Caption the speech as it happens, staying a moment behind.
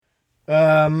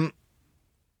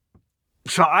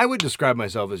So I would describe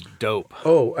myself as dope.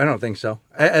 Oh, I don't think so.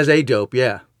 As a dope,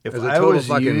 yeah. If as a I total was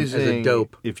fucking using, as a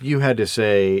dope. if you had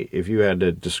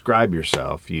to describe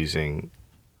yourself using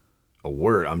a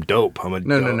word, I'm dope. I'm a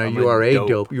No. I'm You are a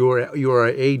dope. You are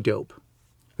a dope.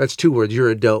 That's 2 words. You're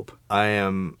a dope. I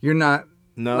am. You're not.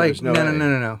 No, like, there's no.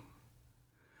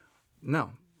 No.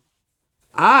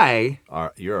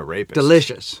 You're a rapist.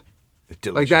 Delicious.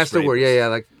 Delicious Like that's rapist. the word. Yeah.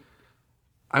 Like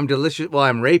I'm delicious. Well,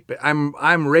 I'm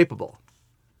rapeable.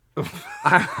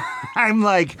 I'm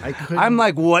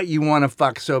like what you want to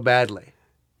fuck so badly.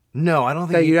 No, I don't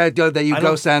think that you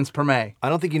go sans perme. I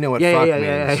don't think you know what fuck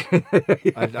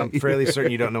means. I'm fairly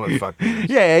certain you don't know what fuck means.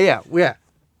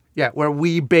 Yeah. Where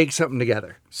we bake something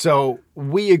together. So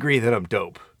we agree that I'm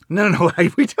dope. No.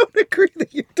 We don't agree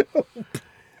that you're dope.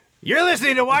 You're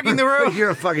listening to Walking the Room. You're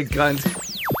a fucking cunt.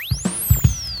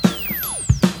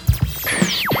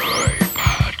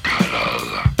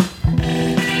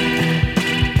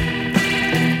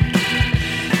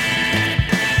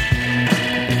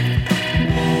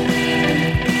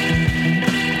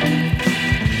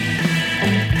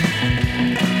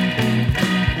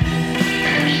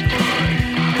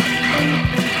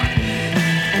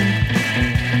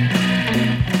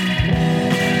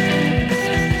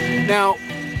 Now,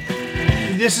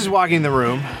 this is Walking the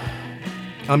Room.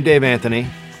 I'm Dave Anthony.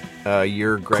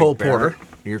 You're Greg Cole Barrett.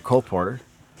 Porter. You're Cole Porter.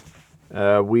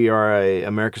 We are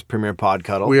America's premier pod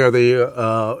cuddle. We are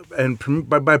the and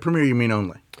by premier you mean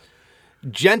only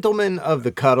gentlemen of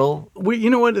the cuddle. You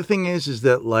know what the thing is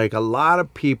that like a lot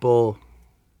of people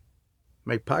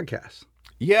make podcasts.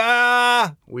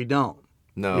 Yeah. We don't.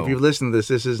 No. If you've listened to this,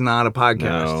 this is not a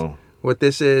podcast. No. What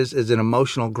this is an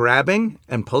emotional grabbing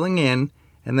and pulling in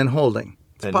and then holding.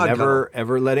 It's And pod never, cuddle.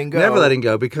 ever letting go. Never letting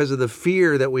go because of the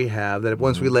fear that we have that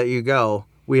once we let you go,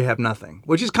 we have nothing,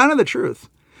 which is kind of the truth.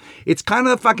 It's kind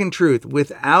of the fucking truth.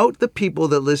 Without the people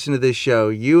that listen to this show,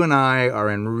 you and I are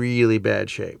in really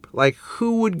bad shape. Like,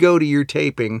 who would go to your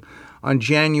taping on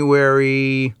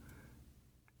January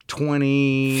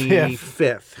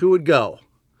 25th? Who would go?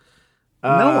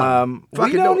 No one. We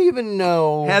Fucking don't no. even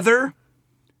know. Heather?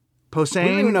 We don't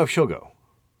Posehn? even know if she'll go.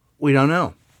 We don't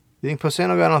know. You think Posehn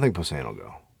will go? I don't think Posehn will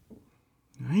go.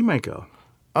 He might go.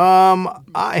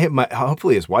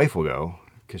 Hopefully his wife will go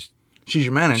because She's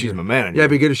your manager. she's my manager. Yeah,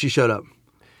 it'd be good if she showed up.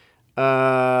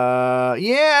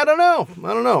 I don't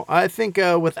know. I think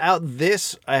without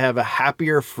this, I have a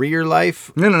happier, freer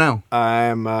life. No.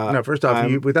 I'm No, first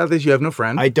off, without this, you have no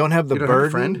friend. I don't have the You don't have a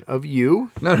burden friend? of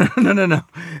you. No.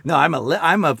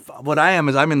 What I am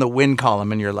is I'm in the win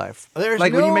column in your life. There's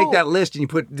like when you no- make that list and you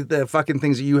put the fucking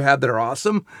things that you have that are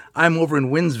awesome, I'm over in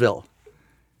Winsville.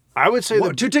 I would say Well,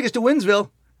 the 2 tickets to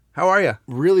Winsville. How are you?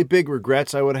 really big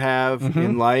regrets I would have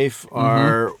in life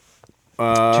are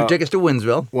 2 tickets to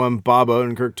Winsville. when Bob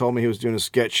Odenkirk told me he was doing a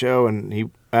sketch show and he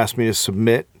asked me to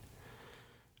submit.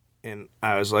 And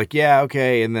I was like, yeah,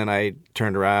 okay. And then I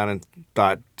turned around and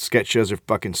thought sketch shows are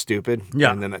fucking stupid.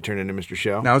 Yeah. And then that turned into Mr.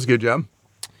 Show. That was a good job.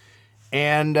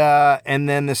 And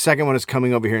then the second one is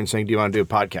coming over here and saying, do you want to do a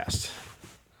podcast?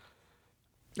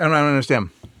 I don't understand.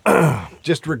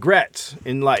 Just regrets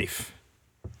in life.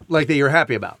 Like that you're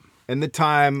happy about. And the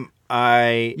time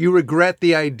I You regret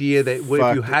the idea that what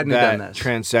if you fucked hadn't that done this.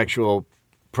 transsexual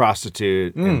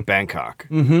prostitute in Bangkok.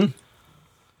 Mm-hmm.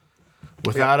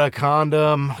 Without a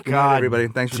condom. Good night, God, everybody.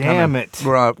 Thanks for damn coming. it.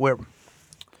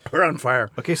 We're on fire.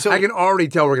 Okay, so I can already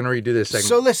tell we're going to redo this segment.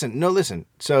 So listen.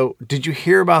 So did you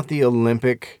hear about the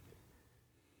Olympic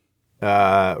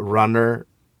runner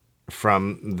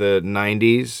from the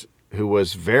 90s who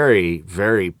was very,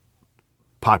 very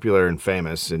popular and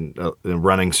famous in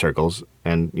running circles?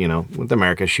 And, you know, with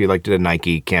America, she did a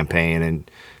Nike campaign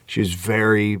and she was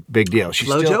very big deal. She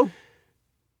Flojo?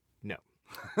 No.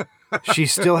 She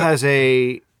still has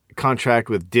a contract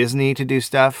with Disney to do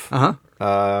stuff.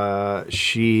 Uh-huh.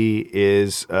 She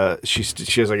has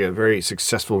like a very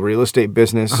successful real estate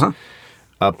business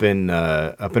up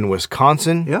in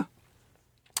Wisconsin. Yeah.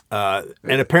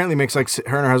 And apparently makes her and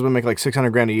her husband make like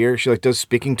 $600,000 a year. She does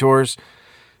speaking tours.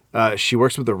 She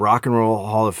works with the Rock and Roll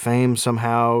Hall of Fame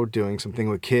somehow, doing something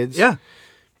with kids. Yeah.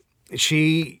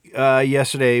 She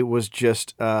yesterday was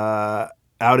just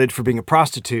outed for being a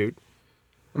prostitute.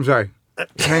 I'm sorry.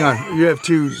 Hang on. You have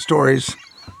 2 stories.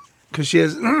 Because she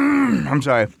has... I'm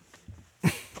sorry.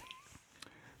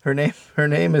 Her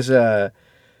name is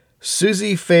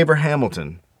Susie Faber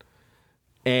Hamilton.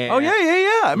 And Oh, yeah.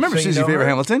 I remember So you Susie know Faber her?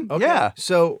 Hamilton. Okay. Yeah.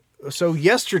 So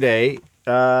yesterday,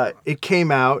 it came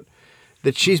out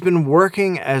that she's been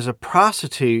working as a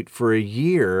prostitute for a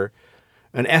year,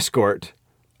 an escort,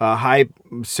 a high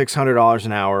 $600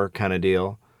 an hour kind of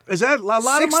deal. Is that a lot of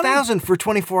money? 6,000 for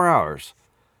 24 hours.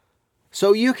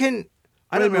 So you can.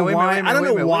 I don't know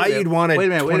why you'd want a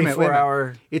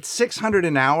 24-hour. It's $600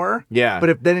 an hour. Yeah.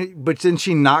 But then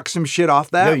she knocks some shit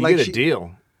off that. No, you get a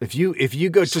deal. If you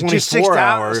go 24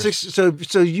 hours,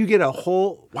 so you get a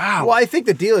whole wow. Well, I think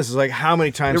the deal is like how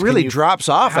many times it really drops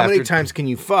off. How many times can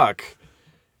you fuck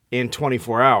in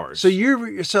 24 hours?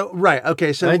 So right.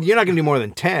 Okay. So you're not going to do more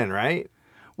than 10, right?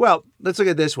 Well, let's look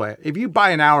at it this way. If you buy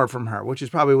an hour from her, which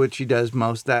is probably what she does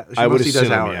most, I would mostly assume,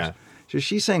 does hours. Yeah. So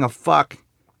she's saying a fuck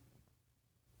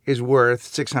is worth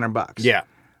 $600. Yeah.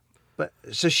 But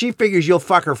so she figures you'll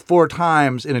fuck her 4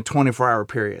 times in a 24-hour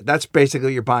period. That's basically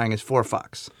what you're buying is 4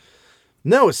 fucks.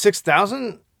 No, it's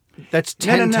 6,000. That's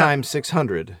 10 times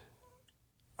 600.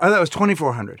 I thought it was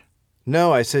 2,400.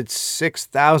 No, I said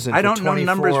 6,000. I don't know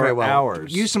numbers very well.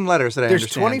 Hours. Use some letters that I There's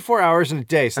understand. 24 hours in a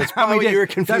day, so that's probably what you were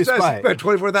confused by.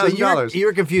 $24,000. So you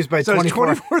were confused by so 24.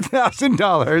 So it's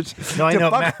 $24,000. No, I know.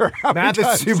 Fuck her. Math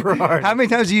is super hard. How many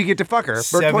times do you get to fuck her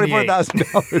for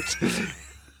 $24,000?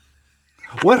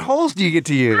 What holes do you get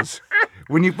to use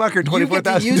when you fuck her $24,000? You get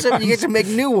to use them. You get to make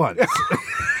new ones.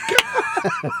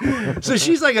 So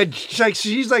she's like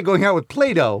going out with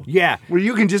Play-Doh. Yeah. Where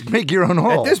you can just make your own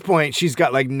hole. At this point, she's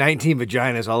got like 19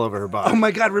 vaginas all over her body. Oh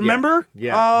my God, remember?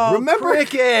 Yeah. Oh, Remember?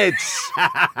 Crickets.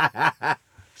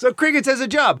 So Crickets has a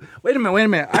job. Wait a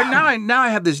minute. Now I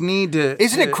have this need to...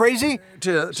 Isn't it crazy?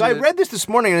 So I read this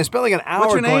morning and I spent like an hour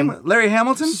What's her name? Larry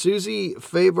Hamilton? Susie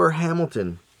Faber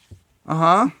Hamilton.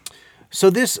 Uh-huh.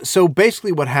 So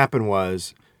basically what happened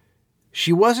was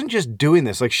she wasn't just doing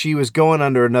this, like she was going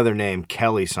under another name,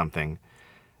 Kelly something.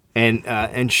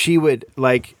 And she would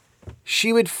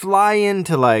fly in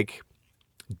to like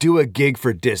do a gig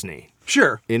for Disney.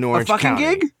 Sure. In Orange County. A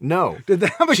fucking gig? No.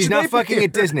 She's not fucking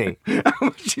at Disney.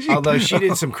 Although she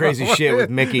did some crazy shit with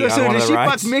Mickey on one of the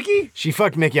rides. Did she fuck Mickey? She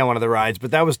fucked Mickey on one of the rides,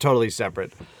 but that was totally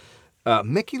separate.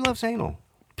 Mickey loves anal.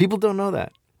 People don't know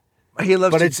that. He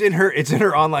loves But it's in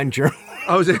her online journal.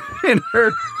 Oh, is it in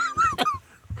her?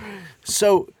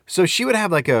 So she would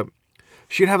have like a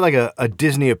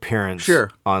Disney appearance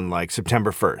on like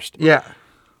September 1st. Yeah.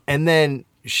 And then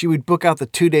she would book out the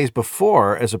 2 days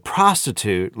before as a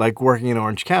prostitute, like working in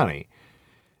Orange County.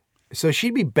 So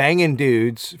she'd be banging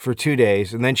dudes for 2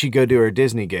 days, and then she'd go do her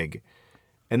Disney gig.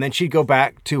 And then she'd go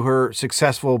back to her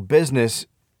successful business,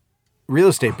 real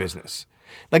estate business.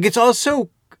 Like it's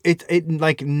also,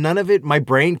 like none of it, my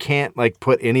brain can't like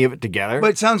put any of it together.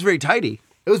 But it sounds very tidy.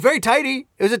 It was very tidy.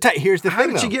 It was here's the thing, How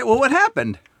did she get, well, what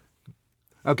happened?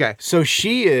 Okay. So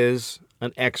she is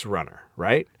an ex-runner,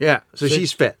 right? Yeah. So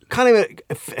she's fit. Kind of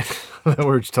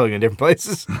we're just telling you in different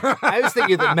places. I was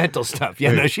thinking of the mental stuff.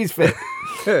 Yeah, no, she's fit.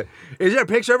 Is there a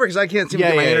picture of her? Because I can't seem to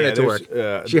get my internet to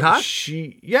work. She hot?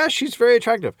 She's very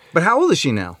attractive. But how old is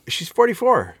she now? She's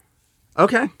 44.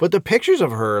 Okay. But the pictures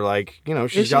of her, like, you know,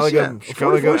 she's got like an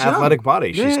athletic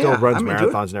body. She still runs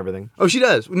marathons and everything. Oh, she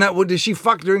does? Now, does she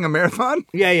fuck during a marathon?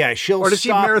 Yeah. Or does she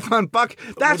marathon fuck?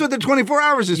 That's what the 24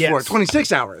 hours is for.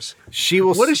 26 hours. She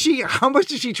will. How much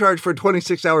does she charge for a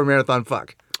 26-hour marathon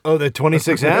fuck? Oh, the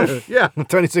 26M? Yeah.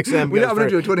 26M. We're not going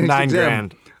to do a 26M.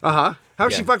 $9,000. Uh-huh. How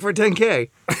much she fuck for a 10K?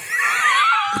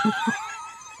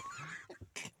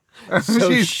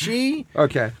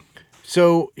 Okay.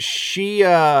 So she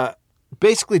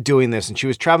basically doing this, and she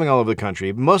was traveling all over the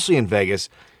country, mostly in Vegas.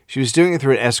 She was doing it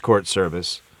through an escort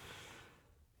service.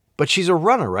 But she's a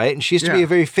runner, right? And she used to be a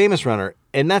very famous runner,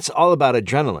 and that's all about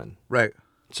adrenaline. Right.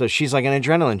 So she's like an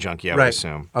adrenaline junkie, I would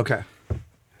assume. Okay.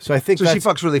 So I think she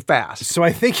fucks really fast. So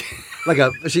I think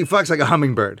she fucks like a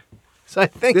hummingbird. So I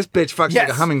think this bitch fucks like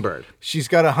a hummingbird. She's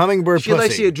got a hummingbird pussy. She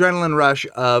likes the adrenaline rush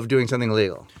of doing something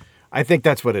illegal. I think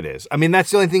that's what it is. I mean,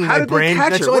 that's the only thing my brain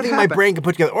can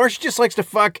put together. Or she just likes to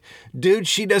fuck dudes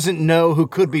she doesn't know who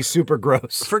could be super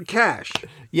gross. For cash.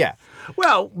 Yeah.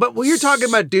 Well, but when you're talking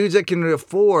about dudes that can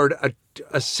afford a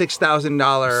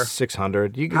 $6,000.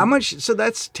 600. How much? So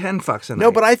that's 10 fucks a night.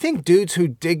 No, but I think dudes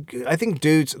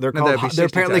they're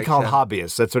apparently called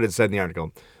hobbyists. That's what it said in the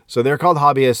article. So they're called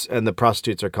hobbyists, and the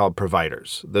prostitutes are called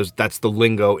providers. That's the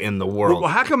lingo in the world.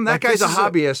 Well, how come that guy's a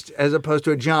hobbyist as opposed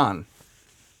to a John?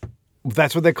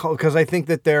 That's what they call, because I think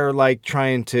that they're like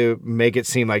trying to make it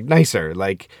seem like nicer.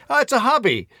 Like, oh, it's a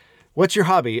hobby. What's your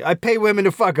hobby? I pay women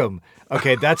to fuck them.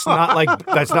 Okay, that's not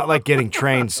like getting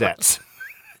train sets.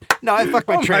 No, I fuck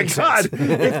my train sets. Oh my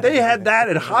God. If they had that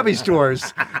at hobby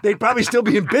stores, they'd probably still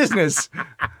be in business.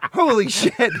 Holy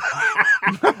shit.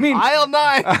 I mean, aisle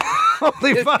 9.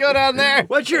 Holy Let's fuck. go down there.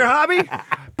 What's your hobby?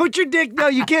 Put your dick. No,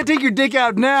 you can't take your dick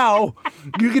out now.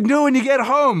 You can do it when you get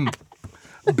home.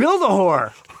 Build a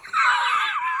whore.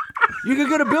 You could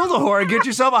go to Build a Whore and get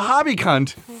yourself a hobby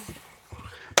cunt.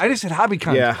 I just said hobby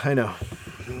cunt. Yeah, I know.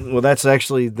 Well, that's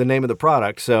actually the name of the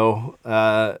product, so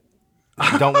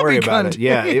don't worry about it.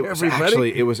 Yeah, it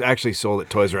was actually sold at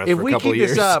Toys R Us for a couple of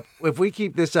years. If we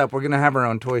keep this up, we're gonna have our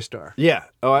own toy store. Yeah.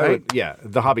 Oh, I Right? would. Yeah,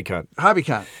 the hobby cunt. Hobby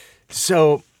cunt.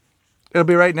 So It'll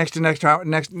be right next to neck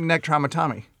trauma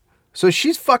Tommy. So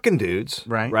she's fucking dudes,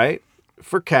 Right. Right,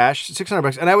 for cash,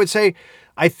 $600, and I would say,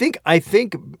 I think.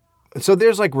 So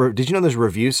there's like, did you know there's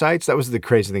review sites? That was the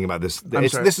crazy thing about this.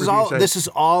 This is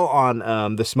all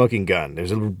on the Smoking Gun.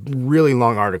 There's a really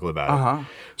long article about it. Uh-huh.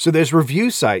 So there's review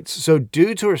sites. So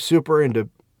dudes who are super into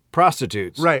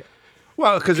prostitutes, Right.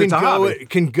 Well, because it's a hobby.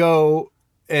 can go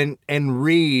and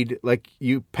read, like,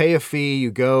 you pay a fee,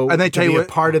 you go and they to tell be you a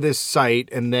part of this site,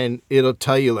 and then it'll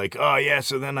tell you like, oh yeah,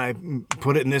 so then I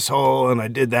put it in this hole and I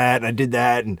did that and I did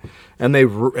that and they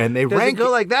Does rank it go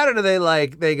like that, or do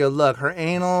they go, look, her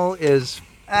anal is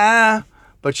but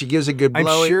she gives a good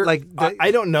blow. I'm sure, like I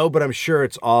don't know, but I'm sure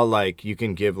it's all like you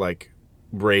can give like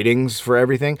ratings for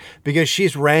everything, because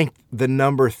she's ranked the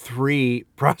number 3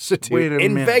 prostitute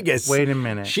in Vegas. Wait a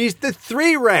minute. She's the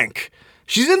 3 rank.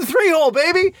 She's in the 3 hole,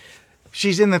 baby.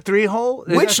 She's in the 3 hole?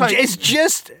 So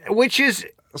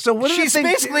what do she's they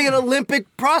think? basically an Olympic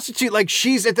prostitute. Like,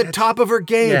 she's at the top of her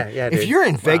game. Yeah, if dude. you're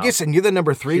in Vegas and you're the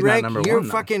number 3 She's not rank, number you're 1,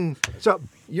 though. fucking, So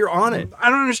you're on it. I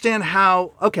don't understand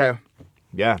how. Okay,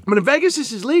 Yeah. but in Vegas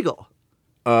this is legal.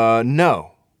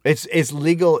 No. It's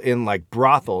legal in like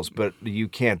brothels, but you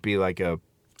can't be like a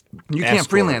You can't escort.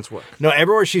 freelance work. No,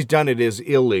 everywhere she's done it is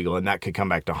illegal, and that could come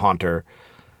back to haunt her.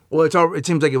 Well, it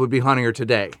seems like it would be haunting her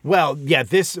today. Well, yeah,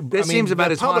 this seems about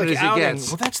the as haunted public as it outing- gets.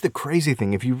 Well, that's the crazy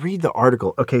thing. If you read the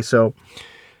article, okay, so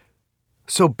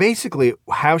basically,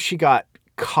 how she got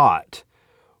caught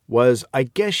was, I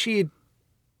guess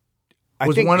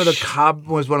Was one of the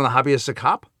hobbyists a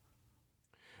cop?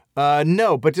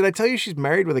 No, but did I tell you she's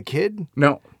married with a kid?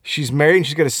 No. She's married and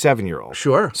she's got a 7-year-old.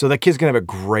 Sure. So that kid's gonna have a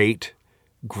great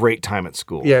time at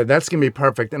school. Yeah, that's gonna be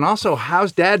perfect. And also,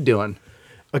 how's Dad doing?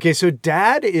 Okay, so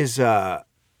Dad is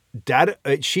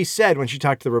she said when she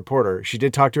talked to the reporter, she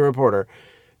did talk to a reporter,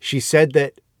 she said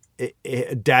that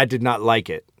Dad did not like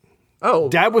it. Oh,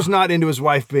 Dad was not into his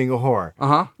wife being a whore.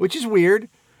 Uh-huh. Which is weird.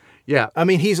 yeah. I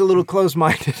mean, he's a little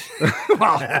closed-minded.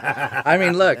 I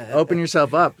mean, look, open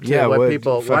yourself up to Yeah, what what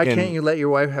people. Why fucking- can't you let your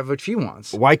wife have what she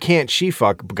wants? Why can't she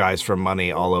fuck guys for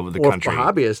money all over the Or country? for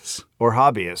hobbyists. Or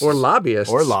hobbyists. Or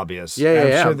lobbyists. Or lobbyists. Yeah.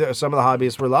 I'm sure that some of the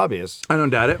hobbyists were lobbyists. I don't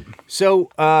doubt it. So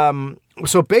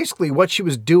basically what she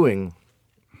was doing,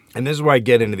 and this is where I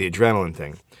get into the adrenaline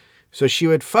thing. So she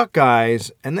would fuck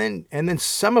guys, and then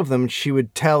some of them she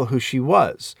would tell who she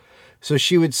was. So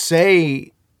she would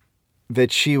say that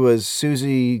she was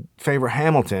Susie Favor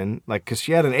Hamilton, like, because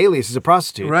she had an alias as a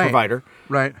prostitute provider.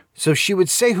 Right. So she would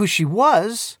say who she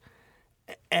was,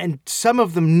 and some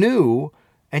of them knew,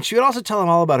 and she would also tell them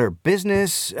all about her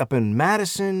business up in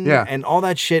Madison and all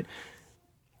that shit.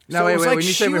 No, So it wait. was like When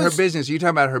you say she her was- business, are you talking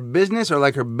about her business or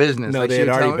like her business? No, like they she had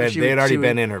would already tell- been. she They had would- already she would-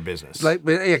 been in her business. Like,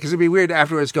 but yeah, because it'd be weird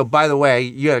afterwards. Go, by the way,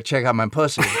 you gotta check out my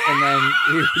pussy, and then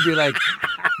you'd be like,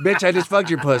 "Bitch, I just fucked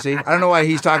your pussy." I don't know why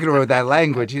he's talking to her with that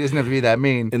language. He doesn't have to be that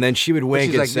mean. And then she would But wink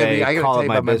she's and like, say, "Baby, I gotta "Call tell it you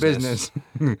my about business." my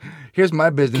business. Here's my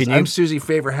business. Can you- I'm Susie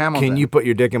Favor Hamilton. Can you put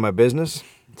your dick in my business?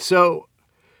 So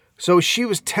she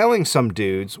was telling some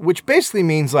dudes, which basically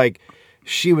means like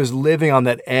she was living on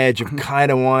that edge of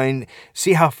kind of wine,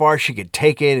 see how far she could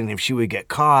take it, and if she would get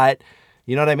caught.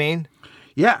 You know what I mean?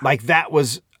 Yeah. Like that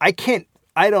was, I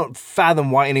don't fathom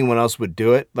why anyone else would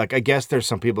do it. Like, I guess there's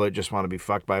some people that just want to be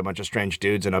fucked by a bunch of strange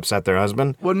dudes and upset their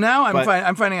husband. Well, now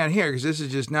I'm finding out here because this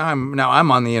is just now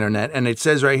I'm on the internet, and it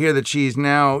says right here that she's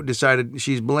now decided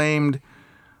she's blamed.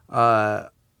 A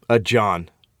John.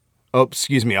 Oh,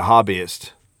 excuse me, a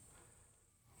hobbyist.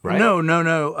 Right?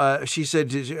 No. She said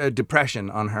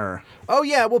depression on her. Oh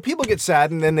yeah, well people get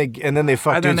sad and then they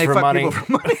fuck And then dudes they for fuck money. people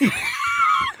for money.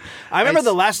 I remember It's,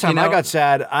 the last time you know- I got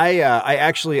sad, I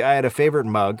had a favorite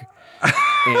mug.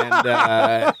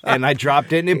 and I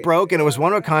dropped it and it broke and it was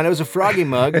one of a kind. It was a Froggy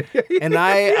mug. And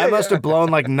I must have blown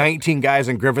like 19 guys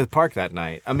in Griffith Park that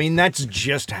night. I mean, that's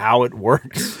just how it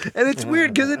works. And it's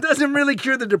weird because it doesn't really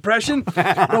cure the depression.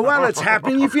 But while it's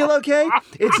happening, you feel okay.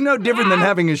 It's no different than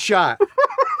having a shot.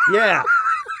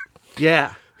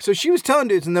 Yeah. So she was telling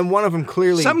dudes, and then one of them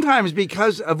clearly... Sometimes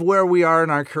because of where we are in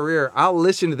our career, I'll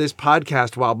listen to this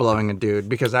podcast while blowing a dude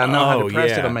because I know how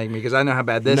depressed it'll make me because I know how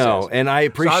bad this is. And I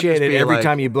appreciate it every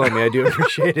time you blow me. I do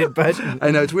appreciate it, but...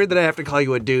 I know, it's weird that I have to call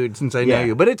you a dude since I know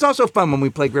you. But it's also fun when we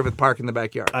play Griffith Park in the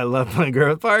backyard. I love playing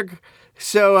Griffith Park.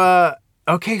 So,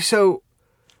 okay, so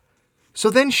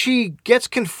then she gets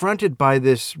confronted by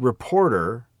this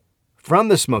reporter from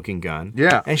the smoking gun.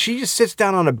 Yeah. And she just sits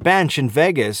down on a bench in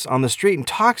Vegas on the street and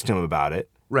talks to him about it.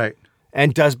 Right.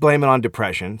 And does blame it on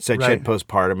depression. Said she Right. had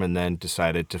postpartum and then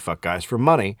decided to fuck guys for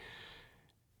money.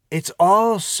 It's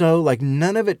all so, like,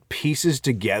 none of it pieces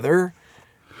together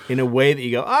in a way that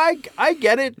you go, I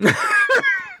get it.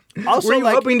 Also, Were you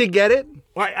hoping to get it?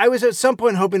 I was at some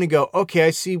point hoping to go, okay,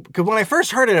 I see. Because when I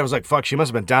first heard it, I was like, fuck, she must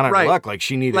have been down on her luck. Like,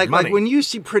 she needed money. Like when you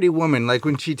see Pretty Woman, like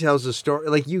when she tells the story,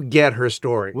 like you get her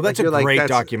story. Well, that's like, a great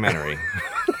documentary.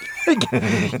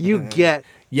 You get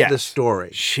the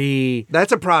story.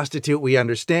 That's a prostitute, we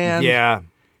understand. Yeah.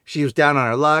 She was down on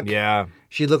her luck. Yeah.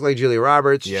 She looked like Julia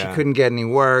Roberts. Yeah. She couldn't get any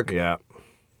work. Yeah.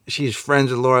 She's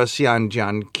friends with Laura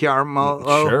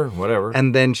Giancarlo. Sure, whatever.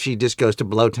 And then she just goes to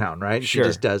Blowtown, right? Sure. She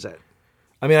just does it.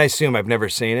 I mean, I assume I've never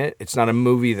seen it. It's not a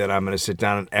movie that I'm going to sit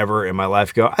down and ever in my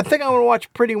life go, I think I want to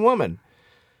watch Pretty Woman.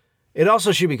 It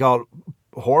also should be called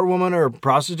Whore Woman or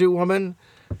Prostitute Woman.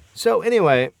 So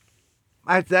anyway.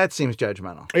 That seems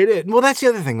judgmental. It is. Well, that's the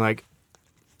other thing. Like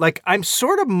I'm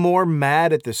sort of more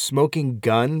mad at the smoking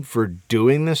gun for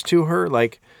doing this to her.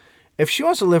 Like, if she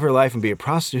wants to live her life and be a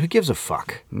prostitute, who gives a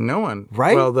fuck? No one.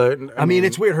 Right? Well, I mean,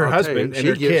 it's weird. Her I'll husband tell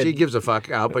you, and her kid. She gives a fuck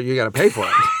out, but you got to pay for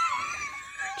it.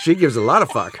 She gives a lot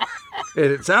of fuck.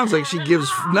 It sounds like she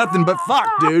gives nothing but fuck,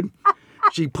 dude.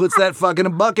 She puts that fuck in a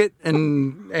bucket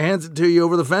and hands it to you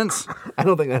over the fence. I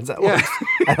don't think that's how it works.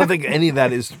 I don't think any of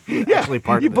that is actually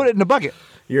part of it. You put it in a bucket.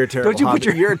 You're a terrible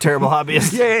You're a terrible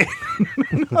hobbyist. Yeah.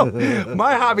 No.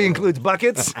 My hobby includes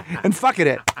buckets and fucking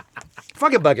it.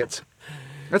 Fuck it buckets.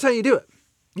 That's how you do it.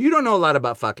 You don't know a lot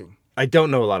about fucking. I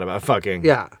don't know a lot about fucking.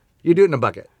 Yeah. You do it in a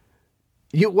bucket.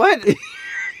 You what?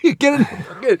 You get it in a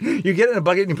bucket. You get it in a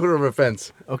bucket and you put it over a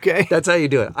fence. Okay. That's how you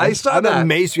do it. I saw I'm that. I'm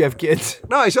amazed you have kids.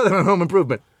 No, I saw that on Home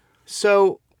Improvement.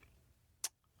 So,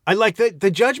 I like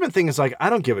the judgment thing is like, I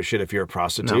don't give a shit if you're a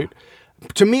prostitute. No.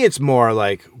 To me, it's more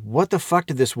like, what the fuck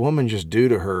did this woman just do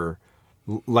to her?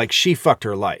 Like, she fucked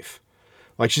her life.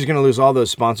 Like, she's going to lose all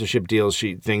those sponsorship deals,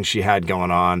 things she had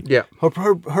going on. Yeah.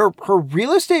 Her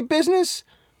real estate business,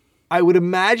 I would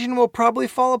imagine, will probably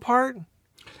fall apart.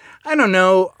 I don't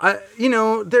know.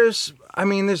 There's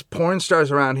porn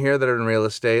stars around here that are in real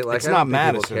estate. Like, it's not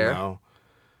Madison, though.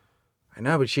 I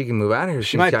know, but she can move out of here.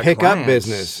 She might pick up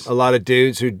business. A lot of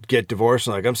dudes who get divorced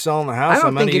and like, I'm selling the house. I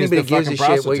don't think anybody gives a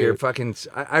shit what you're fucking.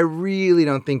 I really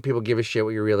don't think people give a shit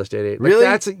what your real estate agent. Really?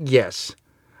 Yes.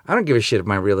 I don't give a shit if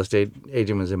my real estate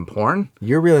agent was in porn.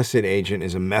 Your real estate agent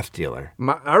is a meth dealer.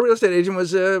 Our real estate agent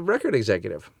was a record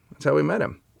executive. That's how we met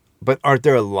him. But aren't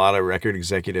there a lot of record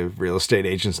executive real estate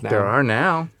agents now? There are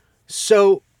now.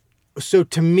 So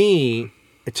to me,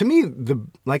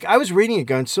 I was reading it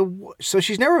going, so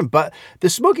she's never been, but the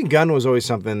smoking gun was always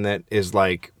something that is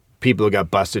like people who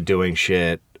got busted doing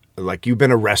shit, like you've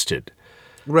been arrested.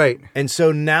 Right. And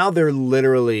so now they're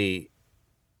literally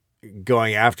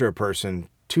going after a person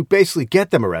to basically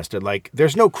get them arrested. Like,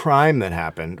 there's no crime that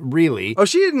happened, really. Oh,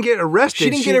 she didn't get arrested. She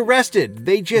didn't get arrested.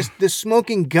 They just, the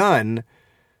smoking gun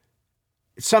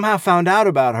somehow found out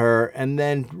about her and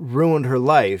then ruined her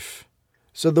life.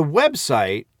 So the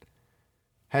website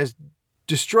has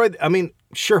destroyed, I mean,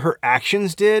 sure, her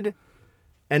actions did,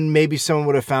 and maybe someone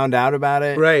would have found out about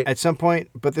it at some point,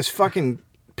 but this fucking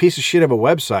piece of shit of a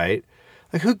website,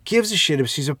 like, who gives a shit if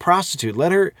she's a prostitute?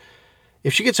 Let her,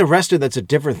 if she gets arrested, that's a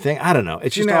different thing. I don't know.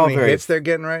 It's just all very... how many hits they're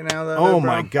getting right now, though? Oh,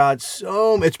 my God.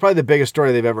 It's probably the biggest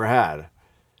story they've ever had.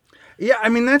 Yeah, I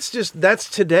mean, that's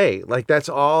today. Like, that's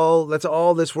all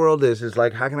this world is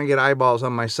like, how can I get eyeballs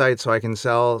on my site so I can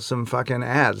sell some fucking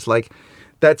ads? Like,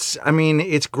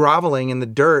 it's groveling in the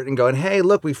dirt and going, hey,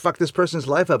 look, we fucked this person's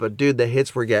life up. But, dude, the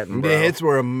hits we're getting, bro. The hits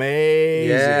were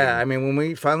amazing. Yeah, I mean, when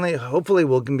we finally, hopefully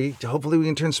we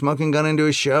can turn Smoking Gun into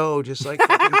a show, just like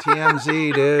fucking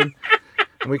TMZ, dude.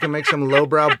 And we can make some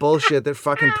lowbrow bullshit that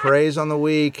fucking preys on the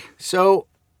weak. So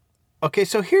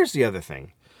here's the other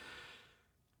thing.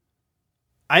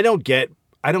 I don't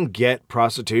get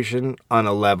prostitution on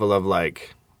a level of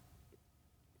like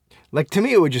to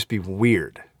me it would just be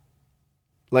weird.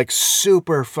 Like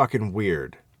super fucking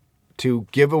weird to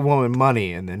give a woman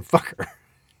money and then fuck her.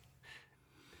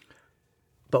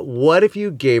 But what if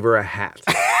you gave her a hat?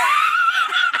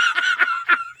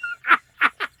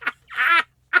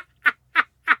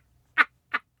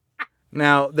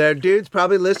 Now, there are dudes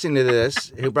probably listening to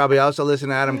this who probably also listen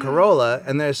to Adam Carolla,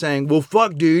 and they're saying, well,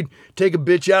 fuck, dude, take a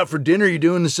bitch out for dinner, you're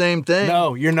doing the same thing.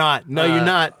 No, you're not. No, you're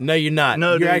not. No, you're not.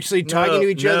 No, you're dude, actually talking to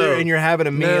each other and you're having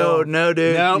a meal. No,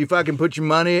 dude. No. You fucking put your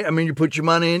money, you put your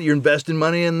money in, you're investing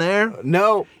money in there.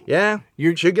 No. Yeah.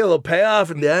 You should get a little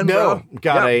payoff at the end, bro.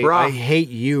 God, I hate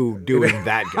you doing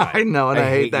that guy. I know, and I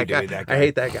hate that guy. That I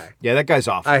hate that guy. Yeah, that guy's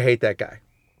awful. I hate that guy.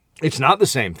 It's not the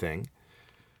same thing.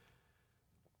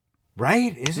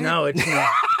 Right? Is it? No, it's not.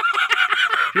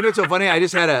 You know what's so funny? I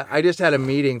just had a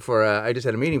meeting for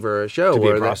a show To be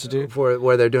where a prostitute?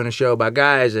 where they're doing a show about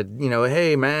guys that, you know,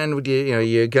 hey man, would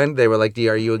you a gun? They were like,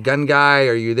 are you a gun guy?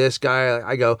 Are you this guy?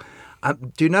 I go,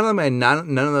 dude, none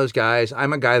of those guys.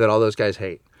 I'm a guy that all those guys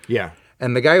hate. Yeah.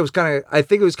 And the guy was I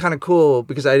think it was kind of cool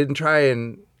because I didn't try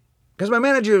because my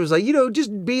manager was like,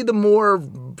 just be the more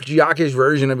jockish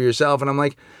version of yourself. And I'm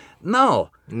like, no.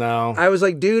 I was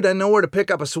like, dude, I know where to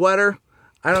pick up a sweater.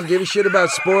 I don't give a shit about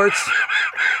sports.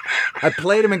 I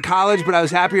played them in college, but I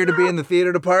was happier to be in the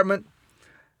theater department.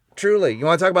 Truly. You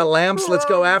want to talk about lamps? Let's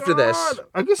go after this.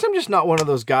 I guess I'm just not one of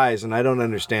those guys, and I don't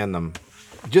understand them.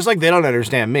 Just like they don't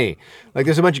understand me. Like,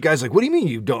 there's a bunch of guys like, what do you mean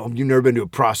you've never been to a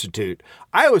prostitute?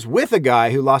 I was with a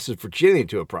guy who lost his virginity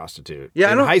to a prostitute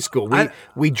in high school.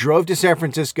 We drove to San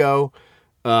Francisco.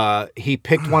 He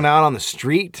picked one out on the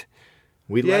street.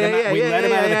 We let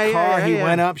him out of the car. He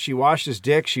went up. She washed his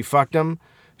dick. She fucked him.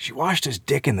 She washed his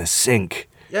dick in the sink.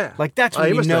 Yeah. Like, that's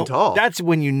when you know. Tall. That's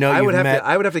when you know I would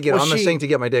have to get on the sink to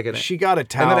get my dick in it. She got a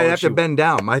towel. And then I'd have to bend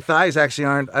down. My thighs actually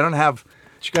aren't. I don't have.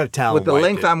 She got a towel. With the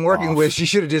length I'm working with, she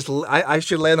should have just. I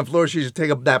should lay on the floor. She should take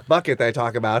up that bucket that I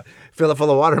talk about, fill it full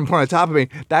of water, and pour it on top of me.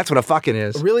 That's what a fucking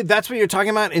is. Really, that's what you're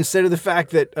talking about, instead of the fact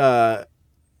that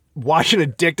washing a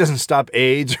dick doesn't stop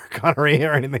AIDS or gonorrhea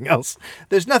or anything else.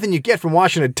 There's nothing you get from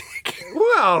washing a dick.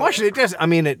 Well, washing a dick. I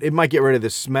mean, it might get rid of the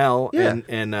smell. Yeah.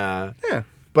 Yeah.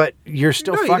 But you're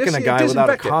still fucking a guy without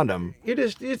a condom.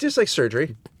 It's just like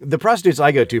surgery. The prostitutes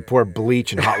I go to pour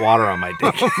bleach and hot water on my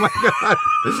dick. Oh my God.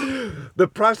 The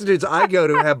prostitutes I go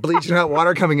to have bleach and hot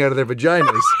water coming out of their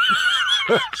vaginas.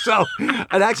 So,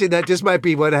 and actually that might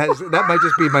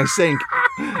just be my sink.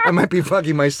 I might be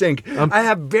fucking my sink. I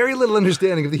have very little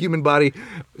understanding of the human body,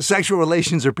 sexual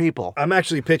relations, or people. I'm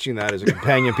actually pitching that as a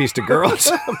companion piece to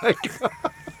girls. Oh my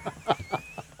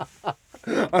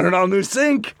God. On an all-new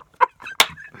sink.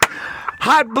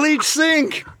 Hot bleach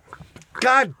sink.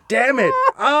 God damn it.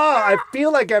 Oh, I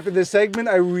feel like after this segment,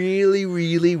 I really,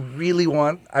 really, really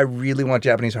want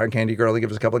Japanese hard candy girl to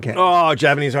give us a couple of candies. Oh,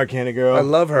 Japanese hard candy girl. I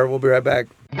love her. We'll be right back.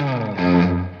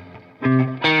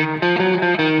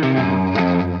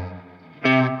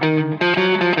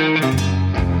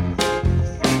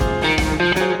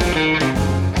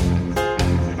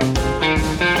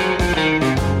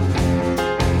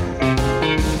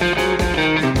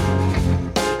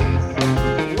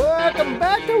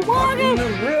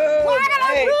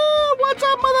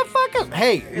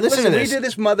 Hey, listen to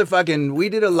this. We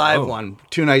did a live one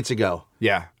 2 nights ago.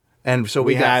 Yeah. And so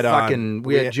we had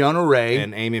Jonah Ray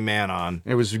and Amy Mann on.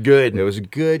 It was good. It was a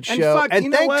good show.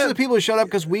 And thanks to the people who showed up,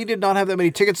 because we did not have that many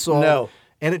tickets sold. No.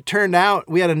 And it turned out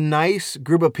we had a nice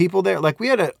group of people there. Like, we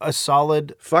had a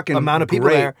solid fucking amount of people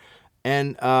there.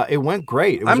 And it went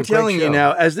great. It was I'm telling you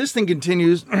now, as this thing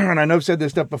continues, and I know I've said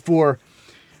this stuff before,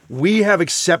 we have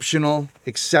exceptional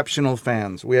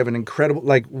fans. We have an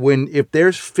incredible, if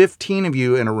there's 15 of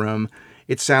you in a room,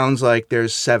 it sounds like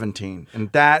there's 17. And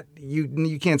that,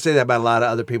 you can't say that about a lot of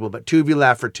other people, but 2 of you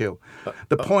laugh for 2.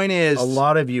 The point is... A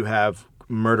lot of you have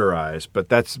murder eyes, but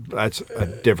that's a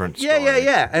different story.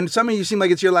 Yeah. And some of you seem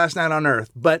like it's your last night on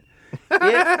Earth, but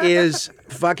it is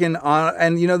fucking on.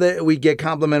 And you know that we get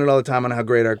complimented all the time on how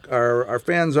great our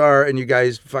fans are, and you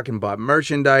guys fucking bought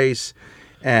merchandise.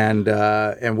 And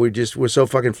we're so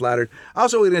fucking flattered.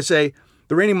 Also, we're going to say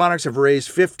the Reigning Monarchs have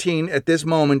raised at this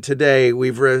moment today,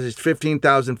 we've raised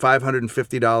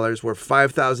 $15,550. We're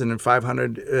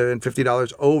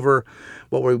 $5,550 over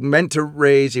what we're meant to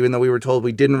raise, even though we were told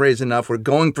we didn't raise enough. We're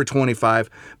going for 25.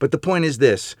 But the point is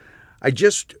this. I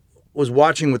just was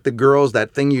watching with the girls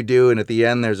that thing you do, and at the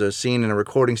end there's a scene in a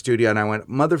recording studio, and I went,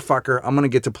 motherfucker, I'm going to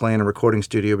get to play in a recording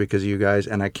studio because of you guys,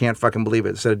 and I can't fucking believe it,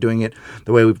 instead of doing it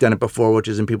the way we've done it before, which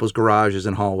is in people's garages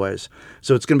and hallways.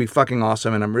 So it's going to be fucking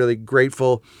awesome, and I'm really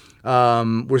grateful.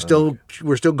 We're still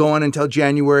going until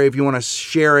January. If you want to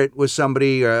share it with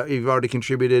somebody, or you've already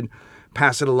contributed,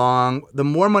 pass it along. The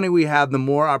more money we have, the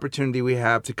more opportunity we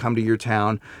have to come to your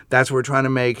town. That's what we're trying to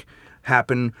make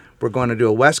happen. We're going to do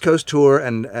a West Coast tour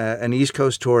and an East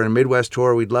Coast tour and a Midwest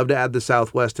tour. We'd love to add the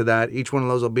Southwest to that. Each one of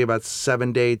those will be about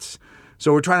 7 dates.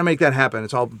 So we're trying to make that happen.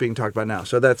 It's all being talked about now.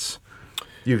 So that's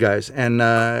you guys. And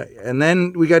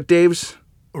then we got Dave's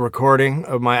recording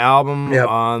of my album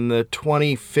on the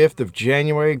 25th of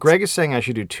January. Greg is saying I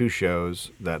should do 2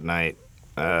 shows that night.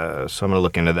 So I'm going to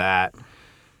look into that.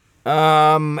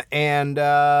 And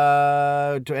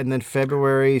then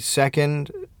February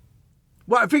 2nd.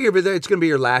 Well, I figure if it's going to be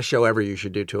your last show ever, you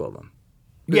should do 2 of them.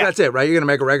 Yeah. That's it, right? You're going to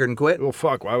make a record and quit? Well,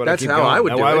 fuck. Why would I keep going? That's how I would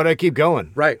do it. Why would I keep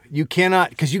going? Right. You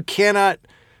cannot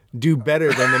do better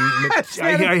than the.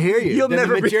 I hear you. You'll than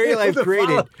never the material be able I've to created.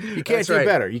 follow. You can't That's do right.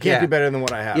 better. You can't Yeah. do better than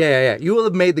what I have. Yeah. You will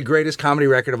have made the greatest comedy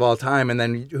record of all time, and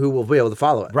then who will be able to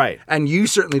follow it? Right. And you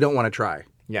certainly don't want to try.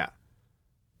 Yeah.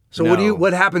 So No.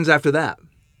 what happens after that?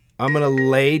 I'm gonna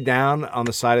lay down on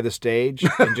the side of the stage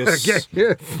and just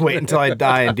Okay. wait until I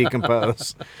die and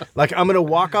decompose. Like I'm gonna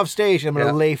walk off stage and I'm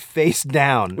gonna Yeah. lay face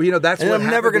down. Well, that's and what I'm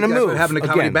never happened- gonna that's move. What happened to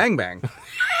Comedy again. Bang Bang?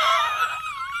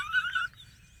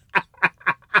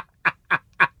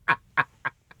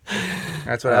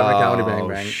 That's what happened to Comedy Bang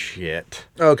Bang. Shit.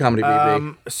 Oh, Comedy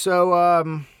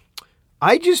BB.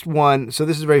 I just won. So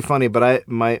this is very funny, but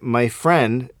my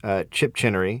friend Chip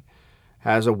Chinnery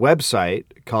has a website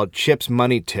called Chip's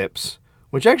Money Tips,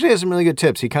 which actually has some really good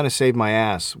tips. He kind of saved my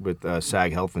ass with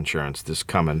SAG health insurance this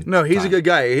coming. No, he's time. a good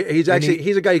guy. He's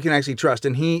a guy you can actually trust,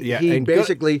 and he and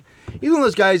basically he's one of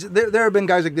those guys. There have been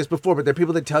guys like this before, but they're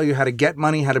people that tell you how to get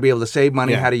money, how to be able to save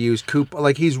money, Yeah. how to use coupon.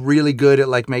 Like he's really good at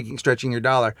like stretching your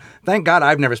dollar. Thank God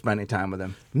I've never spent any time with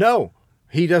him. No,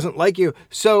 he doesn't like you.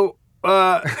 So.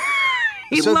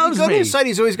 He so loves if you go me. to his site,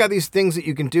 he's always got these things that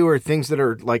you can do or things that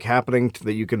are like happening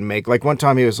that you can make. Like one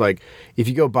time he was like, if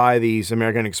you go buy these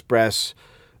American Express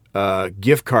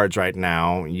gift cards right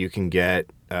now, you can get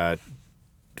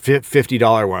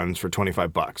 $50 ones for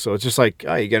 $25. So it's just like,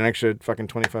 oh, you get an extra fucking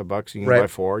 $25. You can buy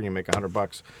 4, you make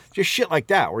 $100. Just shit like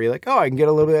that where you're like, oh, I can get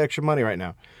a little bit of extra money right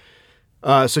now.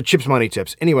 So Chip's Money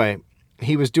Tips. Anyway,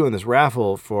 he was doing this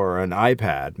raffle for an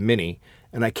iPad mini,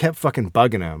 and I kept fucking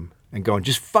bugging him and going,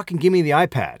 just fucking give me the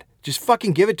iPad. Just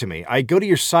fucking give it to me. I go to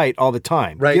your site all the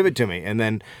time. Right. Give it to me. And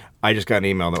then I just got an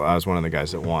email that I was one of the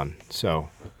guys that won. So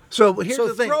Here's so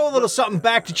the thing. throw a little something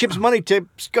back to Chip's Money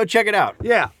Tips. Go check it out.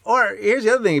 Yeah. Or here's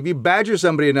the other thing: if you badger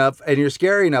somebody enough and you're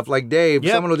scary enough, like Dave,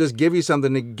 Yep. someone will just give you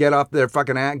something to get off their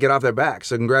back.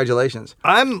 So congratulations.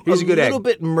 He's a good little egg.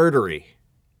 bit murdery.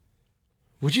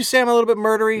 Would you say I'm a little bit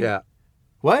murdery? Yeah.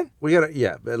 What? We gotta.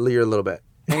 Yeah, but you're a little bit.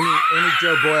 Amy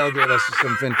Joe Boyle gave us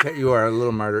some. You are a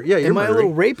little murder. Yeah, you're Am I a murdery.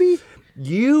 little rapey?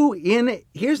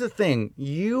 Here's the thing.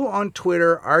 You on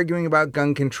Twitter arguing about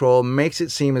gun control makes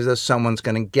it seem as though someone's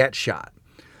going to get shot.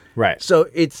 Right. So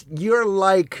you're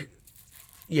like,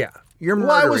 yeah, you're murdery.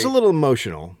 Well, I was a little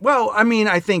emotional. Well, I mean,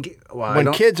 I think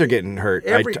When kids are getting hurt,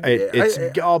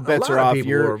 all bets a are lot of off. people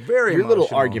Your are very little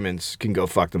emotional. arguments can go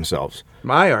fuck themselves.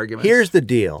 My argument. Here's the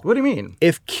deal. What do you mean?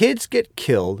 If kids get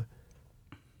killed,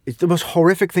 it's the most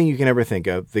horrific thing you can ever think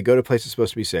of. They go to places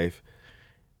supposed to be safe.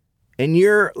 And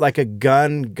you're like a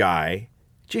gun guy,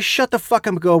 just shut the fuck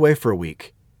up and go away for a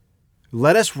week.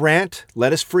 Let us rant.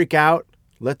 Let us freak out.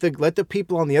 Let the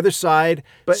people on the other side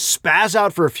spaz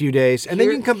out for a few days, and then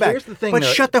you can come back. Here's the thing, but though,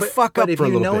 shut the fuck up But if for a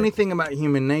you little know bit. anything about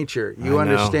human nature, you I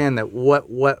know. understand that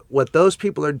what those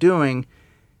people are doing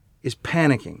is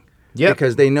panicking. Yep.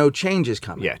 Because they know change is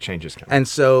coming. Yeah, change is coming. And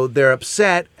so they're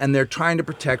upset and they're trying to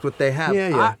protect what they have.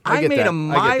 Yeah. I get made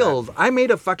that. I made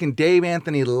a fucking Dave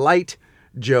Anthony light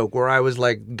joke where I was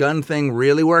like, gun thing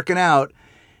really working out.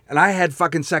 And I had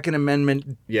fucking Second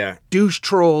Amendment douche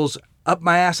trolls up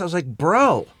my ass. I was like,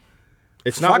 bro.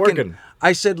 It's not fucking- working.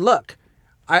 I said, look,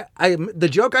 the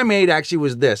joke I made actually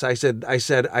was this.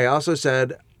 I also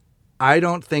said, I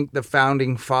don't think the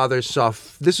founding fathers saw.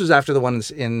 This was after the ones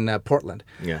in Portland.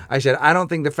 Yeah. I said, I don't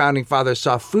think the founding fathers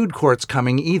saw food courts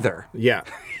coming either. Yeah.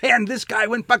 And this guy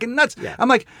went fucking nuts. Yeah. I'm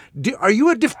like, are you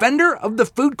a defender of the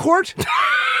food court?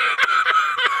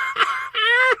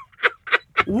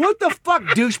 What the fuck,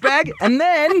 douchebag? And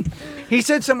then he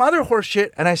said some other horse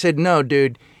shit, and I said, no,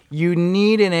 dude. You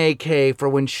need an AK for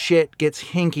when shit gets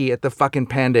hinky at the fucking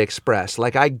Panda Express.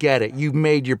 Like, I get it. You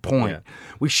made your point. Yeah.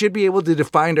 We should be able to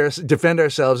defend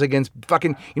ourselves against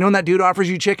fucking... You know when that dude offers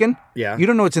you chicken? Yeah. You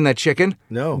don't know what's in that chicken.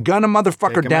 No. Gun a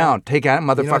motherfucker Take him down. out. Take that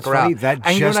motherfucker You know what's funny? out. That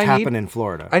And you know just what I need? happened in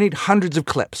Florida. I need hundreds of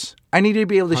clips. I need to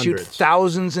be able to shoot Hundreds.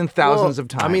 thousands and thousands of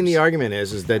times. I mean, the argument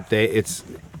is that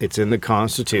it's in the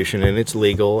Constitution and it's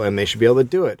legal and they should be able to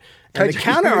do it. And the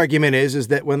counter argument is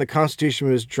that when the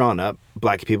Constitution was drawn up,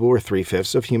 black people were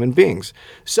 3/5 of human beings.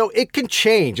 So it can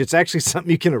change. It's actually something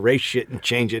you can erase shit and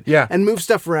change it. Yeah. And move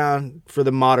stuff around for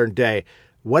the modern day.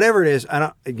 Whatever it is,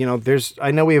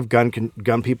 I know we have gun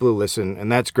people who listen, and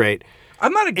that's great.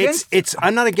 I'm not against...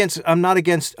 I'm not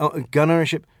against gun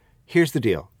ownership. Here's the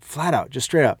deal. Flat out, just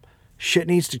straight up. Shit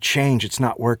needs to change. It's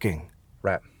not working.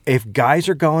 Right. If guys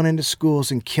are going into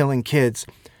schools and killing kids,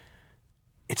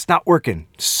 it's not working.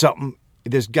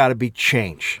 There's got to be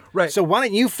change. Right. So why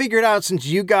don't you figure it out since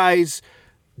you guys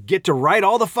get to write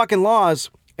all the fucking laws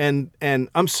and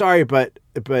I'm sorry, but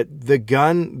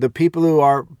the people who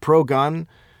are pro-gun,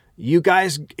 you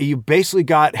basically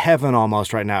got heaven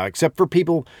almost right now, except for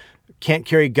people can't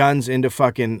carry guns into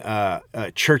fucking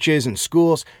churches and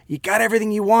schools. You got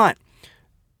everything you want,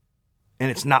 and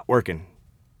it's not working.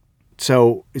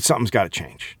 So something's got to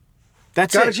change.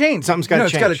 That's Got to change. Something's got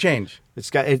to change. It's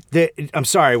got to change. I'm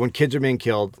sorry, when kids are being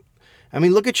killed, I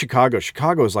mean, look at Chicago.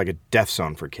 Chicago is like a death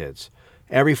zone for kids.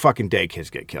 Every fucking day kids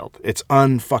get killed. It's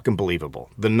unfucking believable.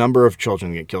 The number of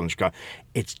children that get killed in Chicago.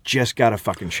 It's just got to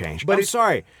fucking change. But I'm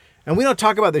sorry. And we don't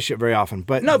talk about this shit very often,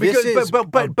 but no, because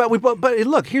but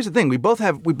look, here's the thing. We both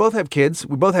have kids.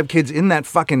 We both have kids in that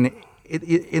fucking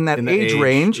in that age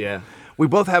range. Yeah. We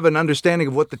both have an understanding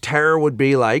of what the terror would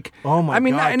be like. Oh my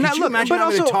God! And could you imagine but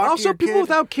having to talk to your people kid?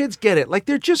 without kids get it. Like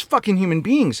they're just fucking human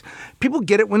beings. People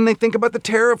get it when they think about the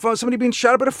terror of somebody being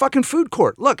shot up at a fucking food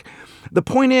court. Look, the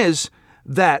point is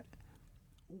that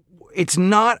it's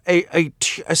not a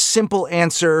simple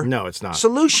answer. No, it's not.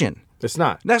 Solution. It's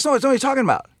not. That's not what he's talking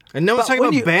about. And no one's But talking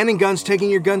when about banning guns, taking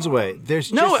your guns away. There's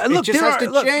it just has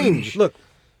to change. Look,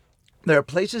 there are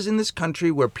places in this country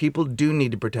where people do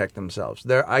need to protect themselves.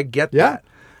 I get Yeah.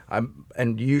 that.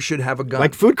 And you should have a gun.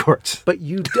 Like food courts. But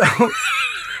you don't.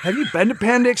 Have you been to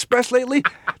Panda Express lately?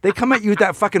 They come at you with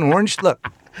that fucking orange. Look,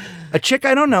 a chick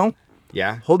I don't know,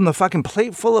 Yeah. holding the fucking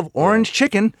plate full of orange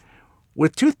chicken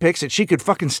with toothpicks that she could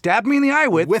fucking stab me in the eye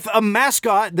with. With a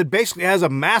mascot that basically has a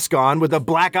mask on with the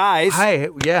black eyes. Hi,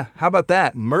 yeah, how about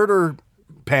that? Murder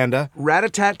panda.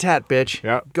 Rat-a-tat-tat, bitch.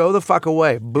 Yeah. Go the fuck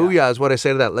away. Booyah is what I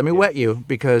say to that. Let me wet you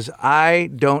because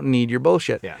I don't need your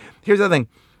bullshit. Yeah. Here's the thing.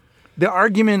 The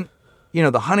argument,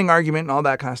 the hunting argument and all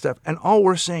that kind of stuff, and all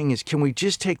we're saying is, can we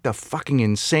just take the fucking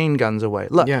insane guns away?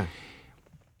 Look, Yeah.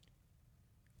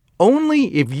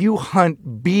 only if you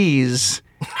hunt bees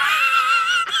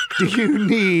do you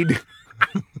need...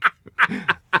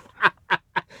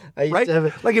 Right?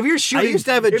 Like if you're shooting, I used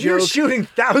to have a if you're joke. shooting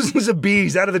thousands of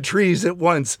bees out of the trees at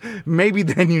once, maybe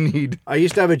then you need. I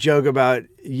used to have a joke about,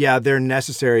 they're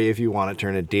necessary if you want to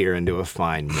turn a deer into a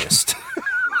fine mist.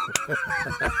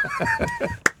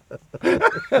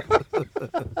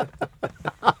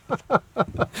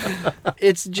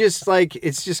 It's just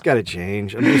got to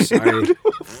change. I'm just sorry.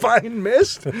 Fine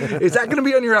mist? Is that going to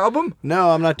be on your album? No,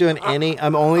 I'm not doing any.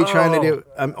 I'm only trying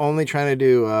to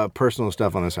do personal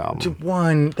stuff on this album.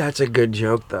 One, that's a good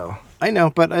joke though. I know,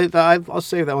 but I'll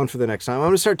save that one for the next time. I'm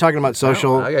going to start talking about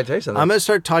social. I gotta tell you something. I'm going to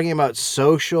start talking about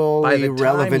socially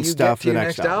relevant stuff. The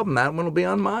next album, that one will be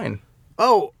on mine.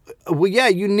 Oh, well, yeah,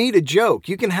 you need a joke.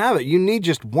 You can have it. You need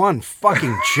just one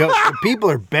fucking joke. The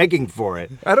people are begging for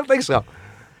it. I don't think so.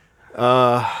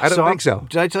 I don't think so.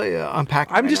 Did I tell you unpack?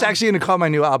 I'm just actually going to call my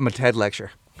new album a TED lecture.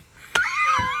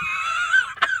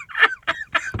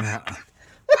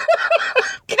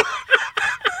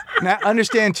 Now,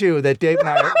 understand too that Dave and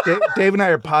I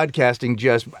are podcasting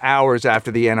just hours after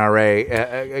the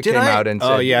NRA came out and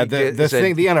said, "Oh yeah, the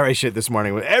NRA shit this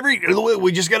morning.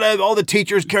 We just gotta have all the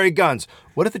teachers carry guns.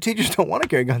 What if the teachers don't want to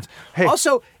carry guns? Hey,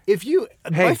 also, if you,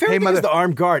 my favorite thing is the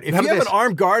armed guard. If you have an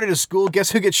armed guard at a school,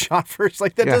 guess who gets shot first?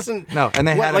 Like that doesn't. No, and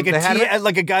they had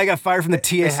like a guy got fired from the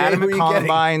TSA. They had him at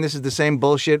Columbine. This is the same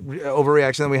bullshit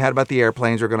overreaction that we had about the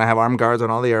airplanes. We're going to have armed guards on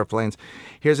all the airplanes.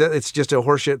 It's just a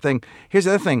horseshit thing. Here's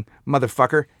the other thing,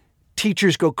 motherfucker.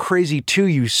 Teachers go crazy too,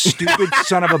 you stupid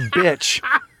son of a bitch.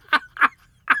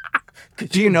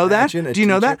 Do you know that? Do you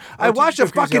know that? I watched a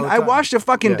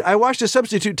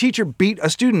substitute teacher beat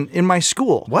a student in my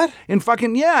school. What? I've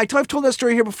told that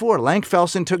story here before. Lank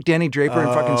Felsen took Danny Draper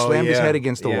and fucking slammed his head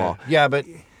against the wall. Yeah, but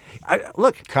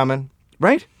look, coming.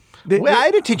 Right? I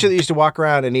had a teacher that used to walk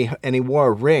around and he wore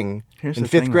a ring in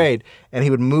fifth grade, and he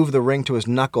would move the ring to his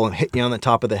knuckle and hit you on the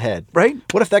top of the head. Right?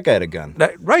 What if that guy had a gun?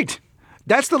 Right.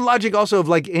 That's the logic also of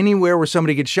like anywhere where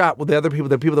somebody gets shot, well, the people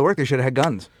that work there should have had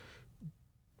guns.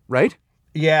 Right?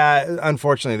 Yeah,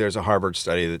 unfortunately, there's a Harvard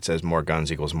study that says more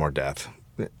guns equals more death.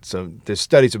 So the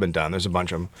studies have been done. There's a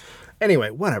bunch of them.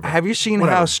 Anyway, whatever. Have you seen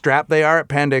how strapped they are at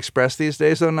Panda Express these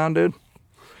days, though, now, dude?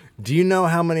 Do you know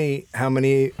how many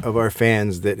of our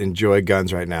fans that enjoy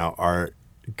guns right now are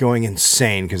going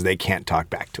insane because they can't talk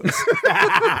back to us?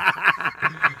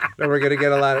 You're gonna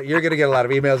get a lot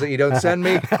of emails that you don't send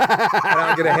me, and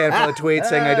I'll get a handful of tweets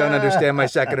saying I don't understand my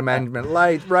Second Amendment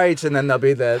rights, and then there'll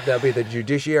be the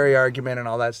judiciary argument and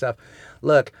all that stuff.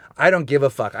 Look, I don't give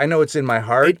a fuck. I know it's in my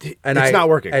heart, and it's not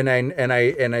working. And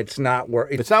it's not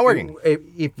working. It's not working.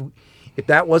 If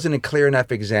that wasn't a clear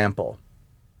enough example,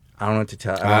 I don't know what to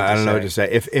tell. I don't know what to say.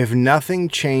 If nothing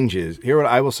changes,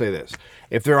 I will say this: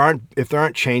 if there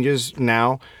aren't changes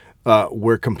now,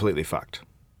 we're completely fucked.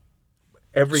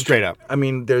 Straight up. I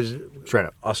mean, there's straight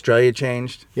up. Australia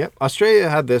changed. Yep. Australia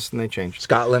had this and they changed.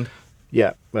 Scotland.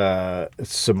 Yeah.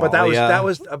 Somalia. But that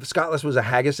was Scotland was a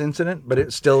haggis incident, but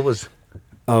it still was.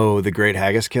 Oh, the Great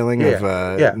Haggis Killing of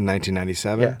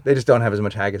 1997? Yeah, they just don't have as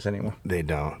much haggis anymore. They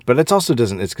don't. But it's also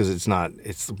doesn't, it's because it's not,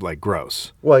 it's like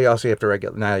gross. Well, you also have to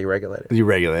regulate, now you regulate it. You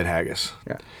regulate haggis.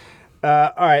 Yeah.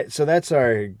 All right, so that's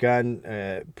our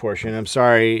gun portion. I'm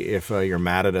sorry if you're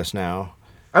mad at us now.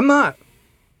 I'm not.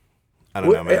 I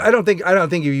don't know, man. I don't think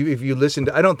if you listen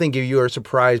to, I don't think if you are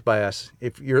surprised by us.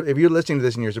 If you're listening to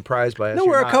this and you're surprised by us. No,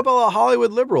 we're a couple of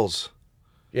Hollywood liberals.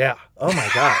 Yeah. Oh my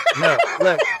God. No,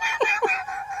 look.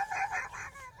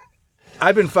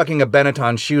 I've been fucking a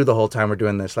Benetton shoe the whole time we're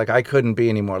doing this. Like, I couldn't be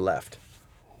any more left.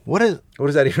 What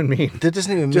does that even mean? That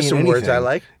doesn't even mean Just some anything. words I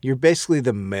like. You're basically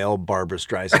the male Barbra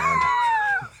Streisand.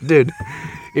 Dude,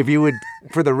 if you would,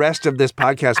 for the rest of this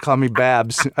podcast, call me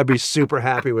Babs, I'd be super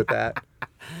happy with that.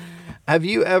 Have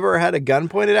you ever had a gun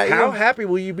pointed at you? How happy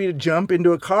will you be to jump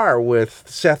into a car with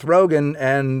Seth Rogen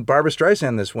and Barbra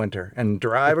Streisand this winter and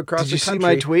drive across the country? Did you see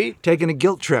my tweet? Taking a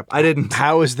guilt trip. I didn't.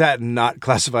 How is that not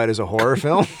classified as a horror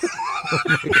film? Oh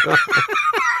my God.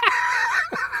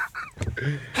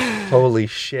 Holy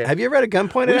shit. Have you ever had a gun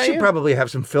pointed at you? We should probably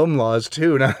have some film laws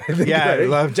too. Now I think Yeah,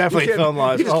 about it. definitely film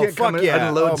laws. You just Oh, can't come fuck and yeah.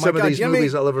 unload Oh, my some of God. these You know how many-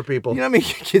 movies all over people. You know how many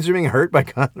kids are being hurt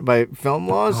by film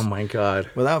laws? Oh my God.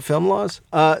 Without film laws?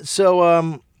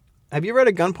 So, have you ever had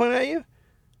a gun pointed at you?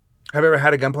 Have you ever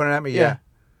had a gun pointed at me? Yeah.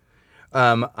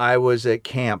 I was at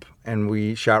camp and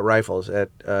we shot rifles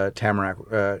at Tamarack.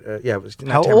 Yeah, it was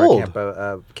not How Tamarack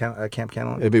old? Camp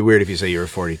Cantaloupe. It'd be weird if you say you were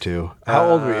 42. How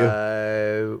old were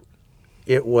you?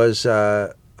 It was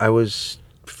I was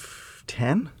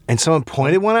 10. And someone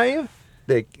pointed one at you?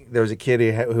 There was a kid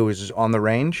who was just on the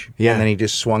range, Yeah. and then he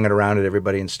just swung it around at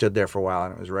everybody and stood there for a while,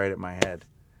 and it was right at my head.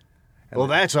 Well,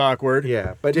 that's awkward.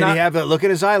 Yeah, but Did he have that look in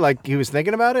his eye like he was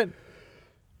thinking about it?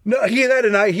 No, he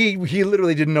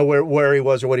literally didn't know where he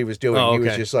was or what he was doing. Oh, He was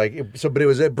okay. just like, but it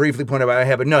was briefly pointed out. I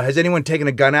have, but no, has anyone taken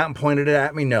a gun out and pointed it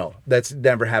at me? No, that's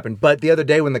never happened. But the other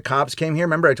day when the cops came here,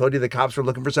 remember I told you the cops were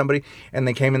looking for somebody and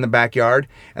they came in the backyard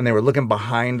and they were looking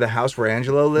behind the house where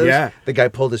Angelo lives. Yeah. The guy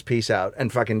pulled his piece out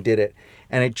and fucking did it.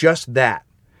 And it just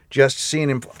seeing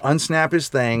him unsnap his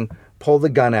thing, pull the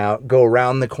gun out, go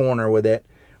around the corner with it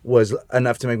was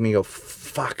enough to make me go,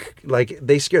 fuck. Like,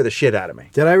 they scare the shit out of me.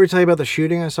 Did I ever tell you about the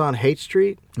shooting I saw on Haight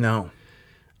Street? No.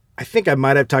 I think I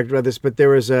might have talked about this, but there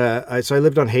was so I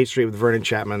lived on Haight Street with Vernon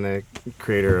Chapman, the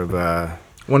creator of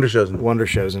Wonder Chosen. Wonder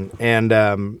Chosen, and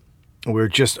we were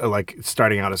just like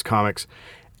starting out as comics,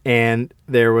 and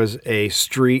there was a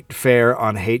street fair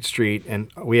on Haight Street, and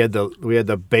we had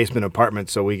the basement apartment,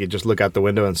 so we could just look out the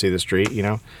window and see the street, you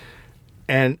know,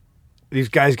 and these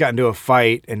guys got into a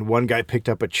fight, and one guy picked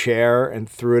up a chair and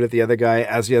threw it at the other guy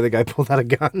as the other guy pulled out a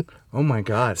gun. Oh my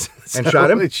God. And So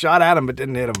shot him? It shot at him, but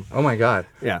didn't hit him. Oh my God.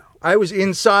 Yeah. I was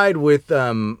inside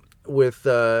I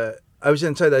was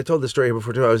inside, I told this story here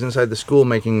before too. I was inside the school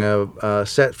making a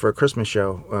set for a Christmas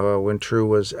show when True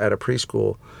was at a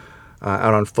preschool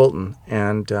out on Fulton.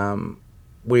 And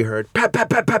we heard pap, pap,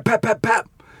 pap, pap, pap, pap, pap.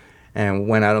 And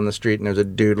went out on the street and there was a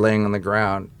dude laying on the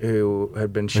ground who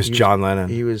had been... It was John Lennon.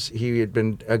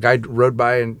 A guy rode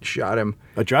by and shot him.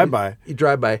 A drive-by. He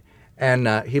drive-by. And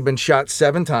he'd been shot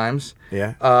 7 times.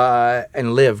 Yeah.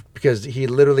 And lived because he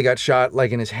literally got shot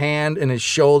like in his hand, in his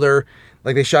shoulder.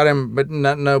 Like they shot him, but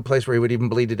no place where he would even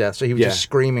bleed to death. So he was just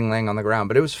screaming, laying on the ground.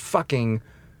 But it was fucking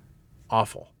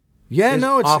awful. Yeah,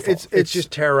 no, it's awful. it's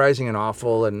just terrorizing and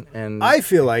awful. And I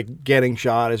feel like getting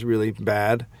shot is really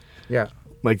bad. yeah,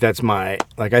 Like that's I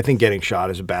think getting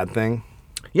shot is a bad thing.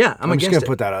 yeah, I'm just against gonna it.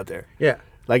 put that out there. Yeah,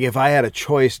 Like if I had a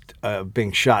choice of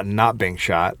being shot and not being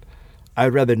shot,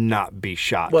 I'd rather not be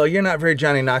shot. well, you're not very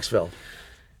Johnny Knoxville.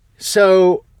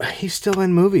 So he's still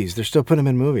in movies. They're still putting him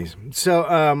in movies. So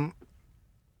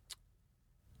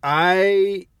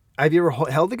have you ever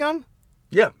held a gun?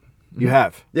 Yeah, You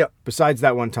have. yeah. Besides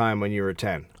that one time when you were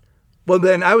 10. Well,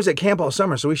 then I was at camp all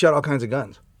summer, so we shot all kinds of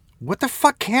guns. What the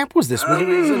fuck camp was this? Was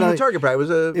it Target practice.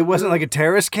 it wasn't like a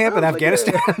terrorist camp in like,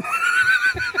 Afghanistan?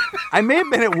 I may have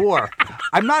been at war.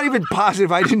 I'm not even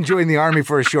positive I didn't join the army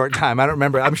for a short time. I don't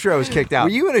remember. I'm sure I was kicked out.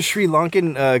 Were you in a Sri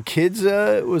Lankan kids?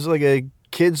 Was like a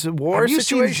kids war Have you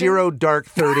situation? seen Zero Dark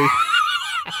 30?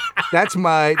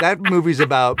 That movie's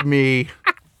about me.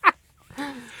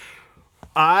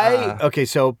 Okay,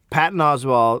 so Patton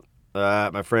Oswalt,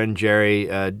 my friend Jerry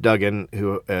Duggan,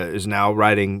 who is now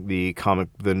writing the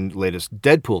latest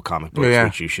Deadpool comic books, Yeah.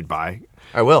 which you should buy.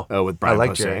 I will. With Brian I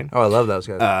like Posehn. Jerry. Oh, I love those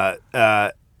guys.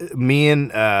 Me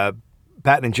and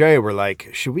Patton and Jerry were like,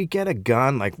 should we get a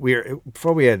gun? Like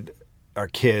before we had our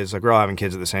kids, like we're all having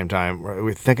kids at the same time. We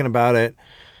were thinking about it.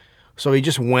 So we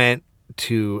just went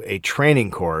to a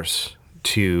training course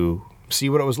to see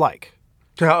what it was like.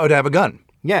 To have a gun.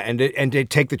 Yeah, and to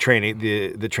take the training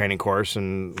the training course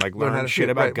and like learn how to shit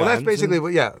shoot, about right. guns. Well, that's basically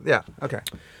what. Yeah. Okay.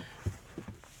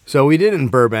 So we did it in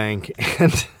Burbank,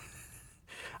 and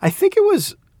I think there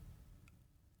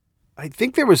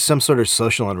was some sort of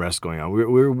social unrest going on. We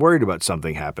were worried about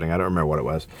something happening. I don't remember what it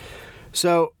was.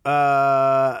 So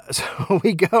so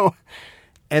we go,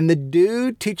 and the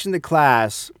dude teaching the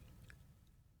class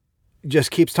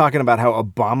just keeps talking about how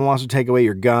Obama wants to take away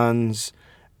your guns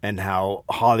and how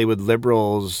Hollywood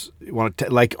liberals want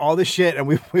to like all this shit. And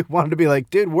we wanted to be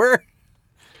like, dude, we're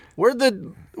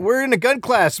in a gun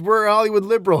class. We're Hollywood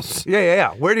liberals.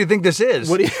 Yeah. Where do you think this is?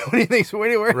 What do you think?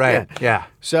 Right. Yeah.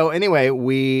 So anyway,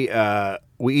 we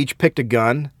each picked a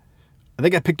gun. I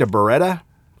think I picked a Beretta.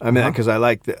 I mean, because I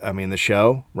like the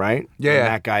show, right? Yeah. And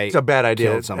that guy. It's a bad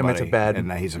idea. Killed somebody, it's a bad.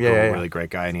 and he's a really great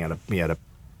guy, and he had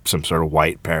some sort of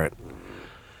white parrot,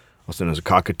 also known as a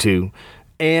cockatoo,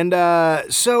 and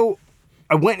so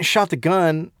I went and shot the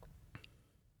gun,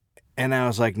 and I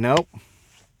was like, nope.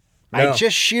 No.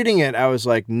 Just shooting it, I was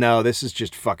like, no, this is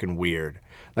just fucking weird.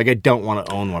 Like, I don't want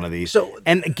to own one of these.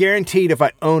 And guaranteed, if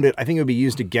I owned it, I think it would be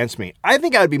used against me. I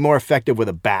think I would be more effective with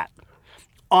a bat.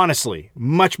 Honestly,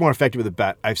 much more effective with a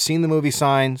bat. I've seen the movie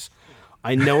Signs.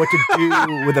 I know what to do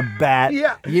with a bat.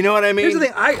 Yeah. You know what I mean? Here's the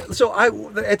thing.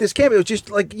 At this camp, it was just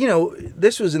like,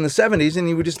 this was in the 70s, and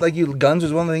you would just guns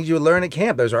was one of the things you would learn at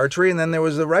camp. There's archery, and then there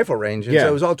was the rifle range. And so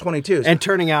it was all 22s. And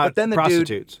turning out but then the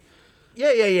prostitutes.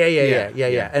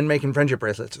 Yeah. And making friendship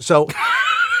bracelets. So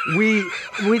we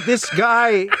this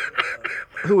guy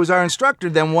who was our instructor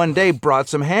then one day brought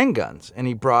some handguns, and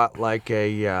he brought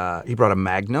a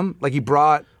Magnum. Like he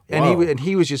brought and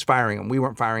he was just firing them. We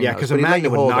weren't firing Yeah, those, because a but he let you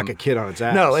Magnum would hold knock them. a kid on its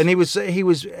ass. No, and he was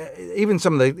even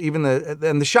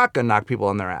the shotgun knocked people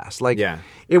on their ass. Like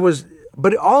it was.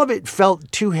 But all of it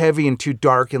felt too heavy and too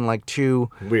dark and like too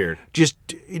weird. Just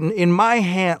in my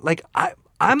hand, like I'm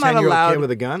not 10-year-old allowed. Kid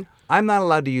with a gun? I'm not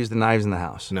allowed to use the knives in the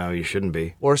house. No, you shouldn't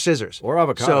be. Or scissors. Or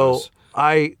avocados. So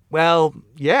I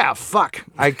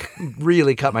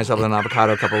really cut myself with an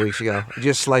avocado a couple of weeks ago. I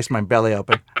just sliced my belly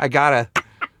open. I gotta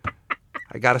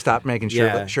stop making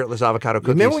shirtless avocado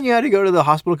cookies. Remember when you had to go to the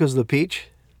hospital because of the peach?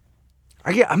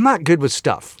 I'm not good with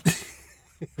stuff.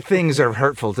 Things are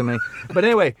hurtful to me. But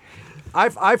anyway,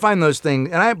 I find those things,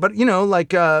 and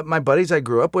my buddies I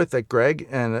grew up with, like Greg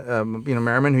and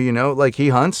Merriman, who like he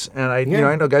hunts, and I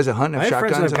know guys that hunt and have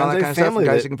shotguns and all that kind of stuff, and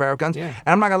guys that can fire guns. Yeah. And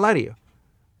I'm not gonna lie to you,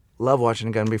 love watching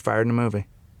a gun be fired in a movie.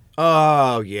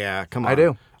 Oh yeah, come on. I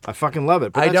do. I fucking love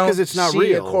it. But I that's don't because it's not see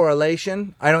real. a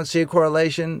correlation. I don't see a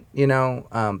correlation. They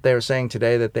were saying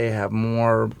today that they have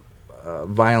more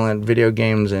violent video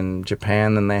games in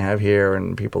Japan than they have here,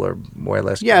 and people are way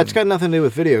less. Yeah, it's got nothing to do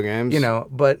with video games.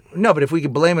 But if we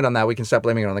could blame it on that, we can stop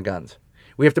blaming it on the guns.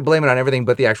 We have to blame it on everything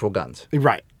but the actual guns.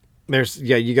 Right.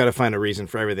 You got to find a reason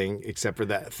for everything except for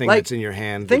that thing that's in your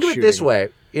hand. Think of it this way.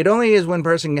 It only is when a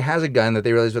person has a gun that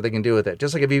they realize what they can do with it.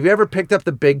 Just like if you've ever picked up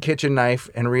the big kitchen knife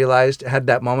and had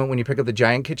that moment when you pick up the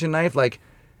giant kitchen knife, like,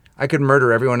 I could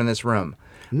murder everyone in this room.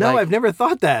 No, I've never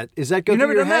thought that. Is that go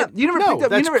through your head? You never picked up.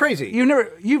 That's crazy.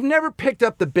 You've never picked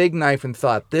up the big knife and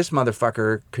thought this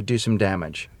motherfucker could do some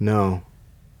damage. No.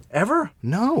 Ever?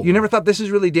 No. You never thought this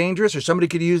is really dangerous or somebody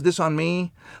could use this on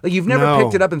me? Like you've never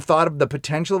picked it up and thought of the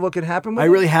potential of what could happen with it? I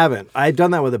really haven't. I've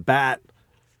done that with a bat.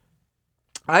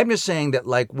 I'm just saying that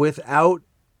like without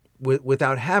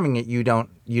having it, you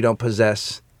don't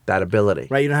possess that ability.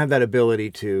 Right. You don't have that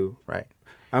ability to. Right.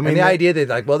 I mean, and the idea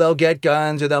that they'll get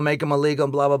guns or they'll make them illegal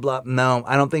and blah, blah, blah. No,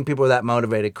 I don't think people are that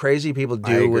motivated. Crazy people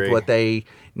do with what they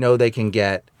know they can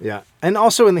get. Yeah. And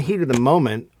also in the heat of the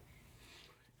moment,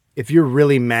 if you're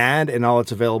really mad and all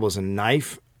that's available is a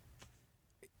knife,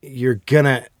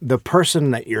 the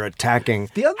person that you're attacking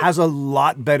has a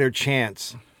lot better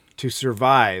chance to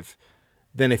survive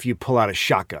than if you pull out a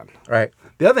shotgun. Right.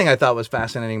 The other thing I thought was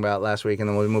fascinating about last week, and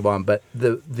then we'll move on, but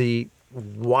the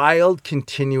wild,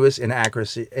 continuous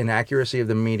inaccuracy of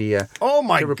the media. Oh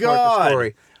my to report God. The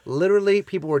story. Literally,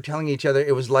 people were telling each other,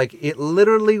 it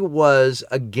literally was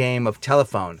a game of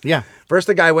telephone. Yeah. First,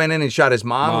 the guy went in and shot his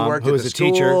mom who worked who at was the a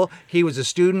school. teacher. He was a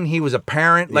student. He was a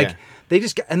parent. Like, they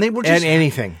just, and they were just. And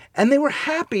anything. And they were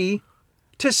happy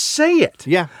to say it.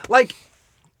 Yeah. Like,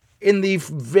 in the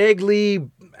vaguely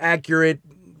accurate,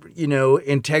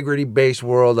 integrity-based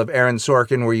world of Aaron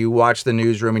Sorkin, where you watch the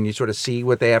newsroom and you sort of see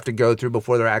what they have to go through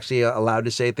before they're actually allowed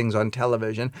to say things on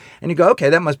television. And you go, okay,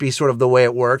 that must be sort of the way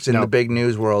it works in the big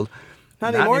news world.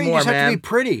 Not anymore, you just have to be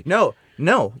pretty. No,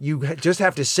 you just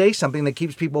have to say something that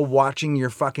keeps people watching your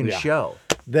fucking show.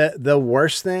 The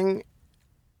worst thing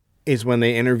is when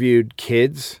they interviewed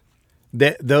kids,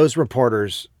 those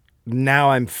reporters,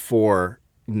 now I'm for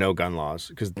no gun laws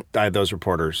because those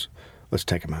reporters, let's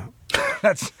take them out.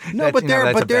 That's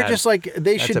They're just like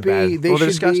they should be. They're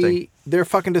disgusting. They're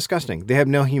fucking disgusting. They have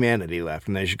no humanity left,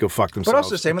 and they should go fuck themselves. But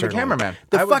also, same with the cameraman.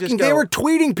 They were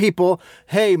tweeting people,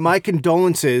 "Hey, my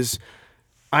condolences.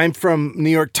 I'm from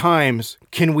New York Times.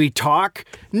 Can we talk?"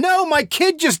 No, my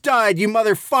kid just died. You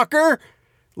motherfucker!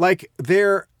 Like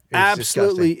they're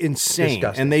absolutely insane,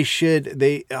 and they should.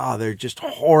 They're just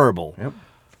horrible. Yep.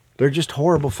 They're just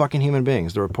horrible fucking human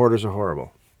beings. The reporters are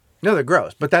horrible. No, they're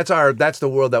gross. But that's the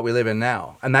world that we live in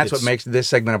now. And that's what makes this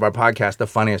segment of our podcast the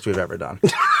funniest we've ever done.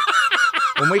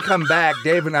 When we come back,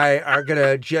 Dave and I are going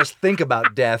to just think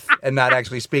about death and not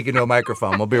actually speak into a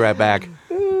microphone. We'll be right back.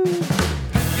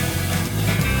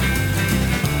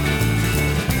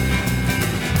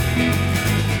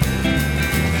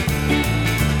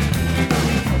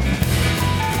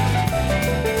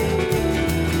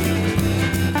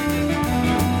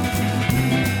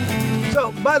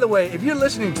 By the way, if you're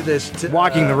listening to this...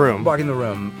 Walking the Room,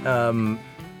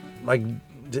 like,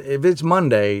 if it's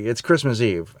Monday, it's Christmas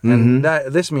Eve. And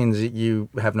this means that you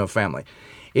have no family.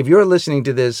 If you're listening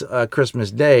to this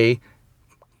Christmas Day...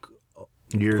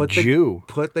 You're a Jew.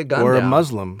 Put the gun or down. A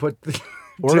Muslim.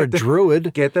 Or a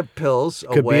druid. Get the pills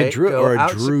Could away. Be a druid go or a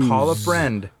out, druze. Call a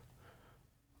friend.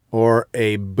 Or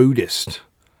a Buddhist.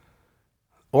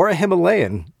 Or a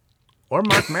Himalayan. Or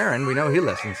Mark Maron. We know he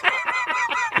listens.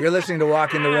 You're listening to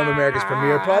Walk in the Room, America's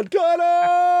premier podcast.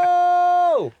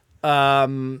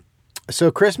 So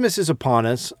Christmas is upon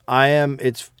us.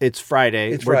 It's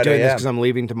Friday. We're doing this because I'm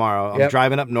leaving tomorrow. I'm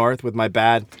driving up north with my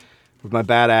bad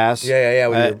ass.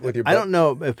 Yeah. With your I don't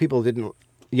know if people didn't.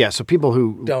 Yeah, so people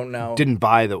who don't know didn't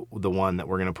buy the one that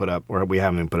we're going to put up, or we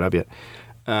haven't even put up yet.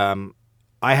 I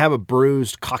have a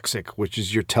bruised coccyx, which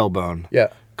is your tailbone. Yeah.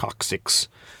 Coccyx.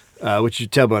 Which is your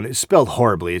tailbone. It's spelled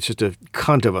horribly. It's just a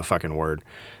cunt of a fucking word.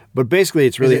 But basically,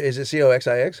 it's really... Is it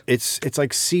COXIX? It's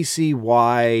like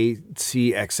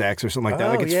CCYCXX or something like that.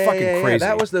 Like, it's fucking crazy.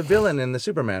 That was the villain in the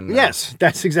Superman. Yes,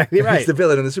 that's exactly right. It's the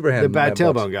villain in the Superman. The bad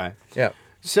tailbone guy. Yeah.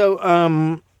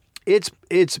 So, it's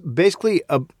basically...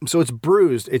 so it's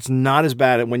bruised. It's not as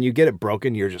bad. When you get it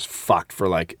broken, you're just fucked for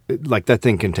like that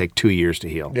thing can take 2 years to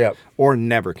heal. Yeah. Or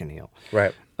never can heal.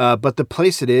 Right. But the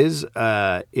place it is,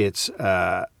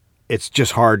 it's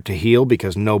just hard to heal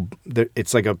because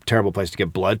it's like a terrible place to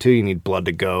get blood to. You need blood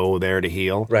to go there to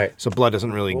heal. Right. So blood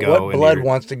doesn't really go. What blood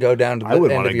wants to go down to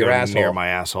the end of your asshole? Near my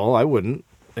asshole. I wouldn't.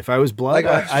 If I was blood,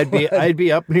 I'd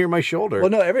be up near my shoulder.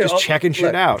 Well, no, just checking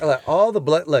shit out. All the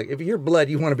blood. Look, if you're blood,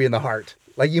 you want to be in the heart.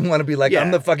 Like you want to be like,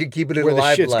 I'm the fucking keeping it where alive.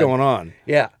 Where the shit's blood. going on.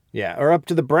 Yeah. Yeah, or up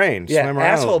to the brain. Yeah, Swim around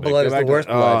asshole blood is the worst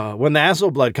blood. When the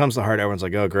asshole blood comes to the heart, everyone's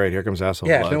like, "Oh, great, here comes asshole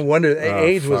blood." Yeah, no wonder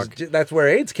AIDS was. That's where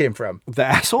AIDS came from. The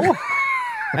asshole.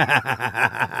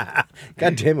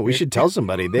 God damn it! We should tell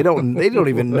somebody. They don't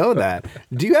even know that.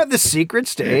 Do you have the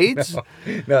secrets to AIDS?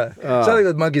 No. Something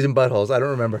with monkeys and buttholes. I don't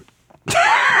remember.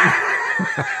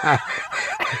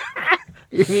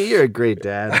 You're a great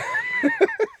dad.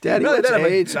 Daddy, what's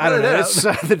AIDS? I don't know. It's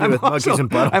something to do with monkeys and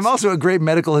buttholes. I'm also a great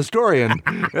medical historian.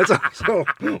 That's also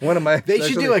one of my... They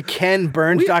should do a Ken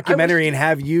Burns documentary and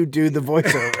have you do the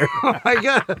voiceover. Oh, my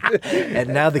God. And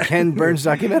now the Ken Burns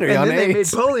documentary on AIDS. They made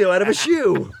polio out of a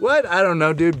shoe. What? I don't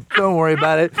know, dude. Don't worry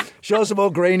about it. Show some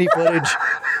old grainy footage.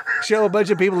 Show a bunch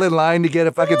of people in line to get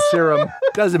a fucking serum.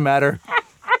 Doesn't matter.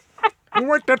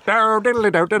 Where'd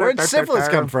syphilis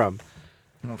come from?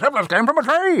 Syphilis came from a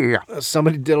tree.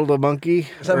 Somebody diddled a monkey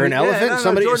or an elephant.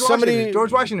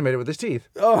 George Washington made it with his teeth.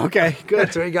 Oh, okay, good.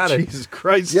 That's where he got it. Jesus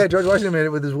Christ. Yeah, George Washington made it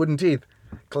with his wooden teeth.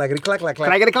 Clackety clack clack clack.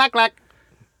 Clackety clack clack.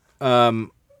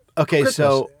 Okay,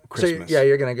 so Christmas. So,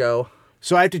 you're gonna go.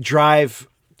 So I have to drive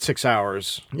 6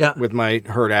 hours. Yeah. With my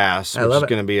hurt ass, which is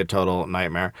going to be a total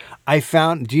nightmare.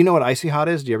 Do you know what Icy Hot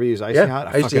is? Do you ever use Icy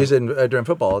Hot? I used to use it during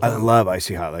football all the time. I love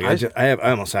Icy Hot. Like I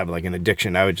almost have like an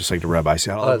addiction. I would just like to rub Icy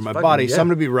Hot all over my body. Yeah. So I'm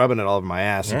going to be rubbing it all over my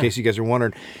ass. In case you guys are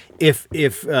wondering, if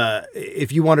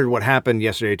you wondered what happened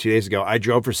yesterday or 2 days ago, I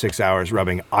drove for 6 hours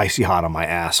rubbing Icy Hot on my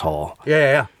asshole.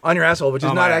 Yeah. On your asshole, which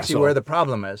is not actually where the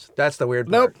problem is. That's the weird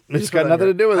part. Nope. It's got nothing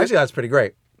to do with it. Actually, that's pretty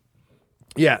great.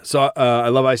 Yeah. So I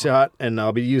love Icy Hot, and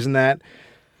I'll be using that.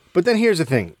 But then here's the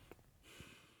thing.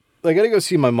 I got to go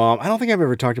see my mom. I don't think I've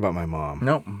ever talked about my mom.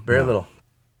 No, very little.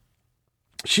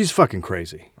 She's fucking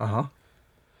crazy. Uh-huh.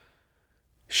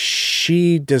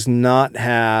 She does not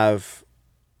have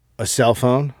a cell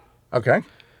phone. Okay.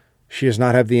 She does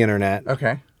not have the internet.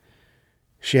 Okay.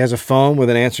 She has a phone with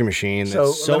an answer machine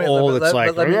that's old. It's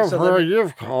like,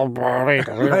 you've called Bobby.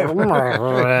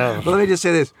 Let me just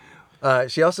say this.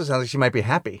 She also sounds like she might be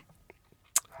happy.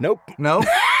 Nope. No?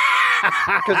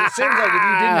 Because it seems like if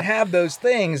you didn't have those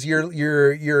things, you're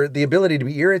the ability to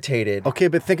be irritated. Okay,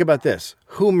 but think about this.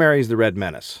 Who marries the Red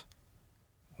Menace?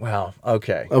 Well,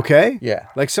 okay. Okay? Yeah.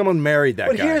 Like someone married that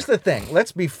But guy. here's the thing.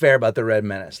 Let's be fair about the Red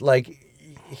Menace. Like,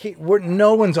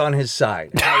 no one's on his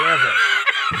side. However,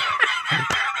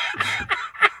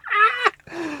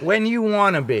 when you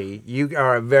want to be, you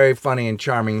are a very funny and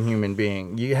charming human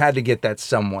being. You had to get that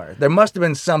somewhere. There must have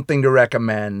been something to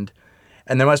recommend,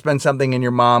 and there must have been something in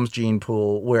your mom's gene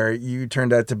pool where you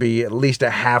turned out to be at least a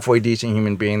halfway decent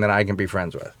human being that I can be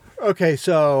friends with. Okay,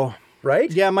 so...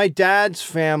 Right? Yeah, my dad's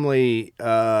family...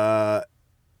 I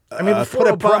mean, before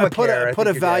Obamacare, put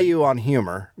a value on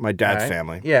humor, my dad's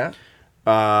family. Yeah.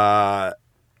 So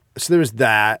there was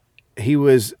that. He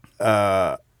was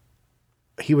a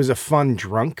fun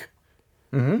drunk.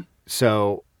 Mm-hmm.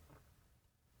 So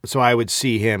I would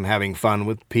see him having fun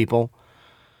with people.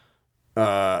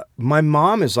 My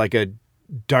mom is like a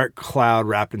dark cloud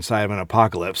wrapped inside of an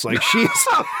apocalypse. Like she's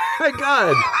Oh my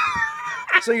God.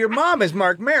 So your mom is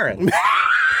Mark Maron.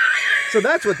 So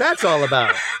that's what that's all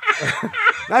about.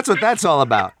 That's what that's all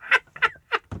about.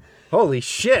 Holy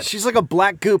shit. she's like a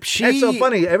black goop. That's so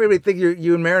funny. Everybody think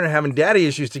you and Maron are having daddy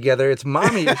issues together. It's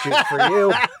mommy issues for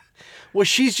you. Well,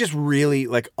 she's just really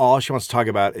like all she wants to talk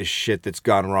about is shit that's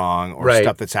gone wrong or Right.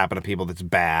 stuff that's happened to people that's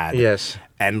bad. Yes.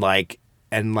 And like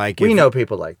We know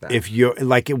people like that. if you're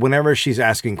like whenever she's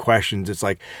asking questions, it's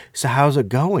like, so how's it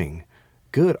going?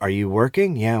 Good. Are you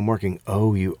working? Yeah, I'm working.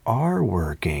 Oh, you are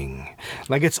working.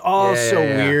 Like it's all Yeah, so yeah,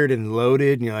 yeah. weird and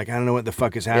loaded, and you're like, I don't know what the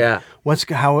fuck is happening.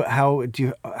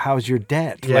 Yeah. How's your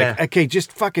debt? Yeah. Like, okay,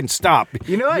 just fucking stop.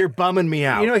 You know what? You're bumming me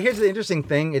out. You know, here's the interesting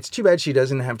thing. It's too bad she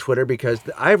doesn't have Twitter because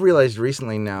I've realized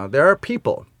recently now there are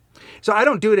people. So I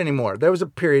don't do it anymore. There was a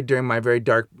period during my very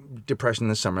dark depression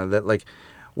this summer that like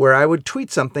where I would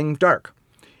tweet something dark.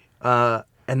 And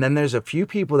then there's a few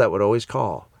people that would always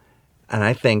call. And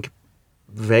I think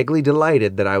vaguely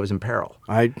delighted that I was in peril.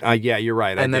 Yeah, you're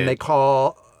right. And then they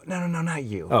call. No, not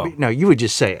you. Oh. No, you would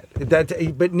just say it. But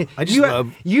I just you,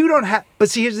 love- you don't have. But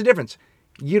see, here's the difference.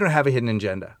 You don't have a hidden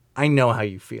agenda. I know how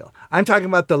you feel. I'm talking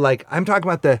about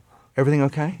the everything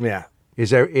okay? Yeah.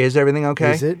 Is everything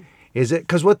okay? Is it? Is it?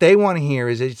 Because what they want to hear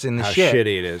is it's in the How shit.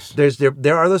 shitty it is.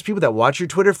 There are those people that watch your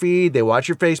Twitter feed, they watch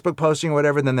your Facebook posting or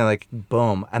whatever, and then they're like,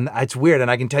 boom, and it's weird,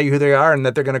 and I can tell you who they are and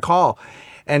that they're going to call.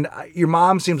 And your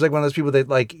mom seems like one of those people that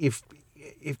like if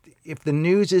the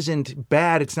news isn't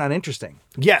bad, it's not interesting.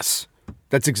 Yes.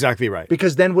 That's exactly right.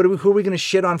 Because then who are we going to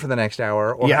shit on for the next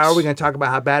hour? Or Yes. how are we going to talk about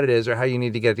how bad it is or how you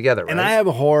need to get it together, right? And I have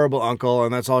a horrible uncle,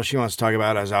 and that's all she wants to talk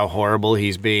about is how horrible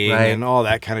he's being Right. and all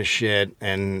that kind of shit.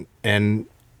 And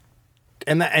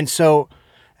so,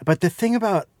 but the thing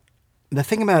about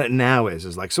it now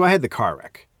is like, so I had the car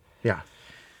wreck, Yeah.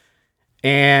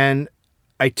 and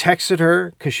I texted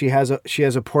her because she has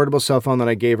a portable cell phone that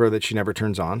I gave her that she never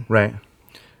turns on, Right.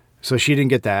 so she didn't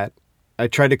get that. I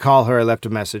tried to call her. I left a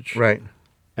message, Right.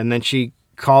 and then she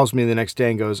calls me the next day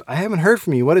and goes, I haven't heard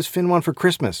from you. What does Finn want for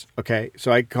Christmas? Okay.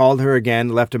 So I called her again,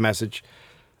 left a message.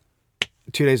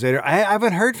 2 days later, I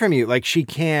haven't heard from you. Like she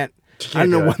can't I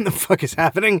don't know do it. what the fuck is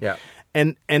happening. Yeah.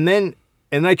 And then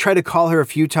I tried to call her a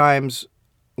few times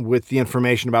with the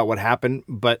information about what happened,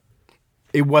 but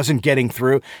it wasn't getting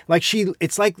through. Like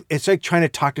it's like trying to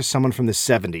talk to someone from the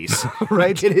 70s.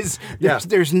 Right? It is.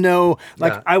 There's no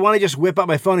like Yeah. I want to just whip out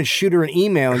my phone and shoot her an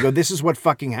email and go, this is what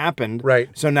fucking happened. Right.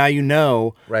 So now you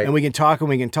know. Right. And we can talk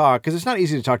because it's not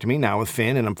easy to talk to me now with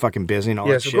Finn and I'm fucking busy and all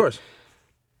that Yes, shit. of course.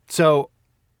 So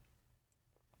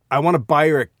I want to buy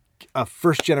her a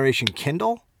first generation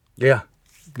Kindle. Yeah.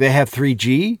 They have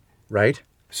 3G, Right.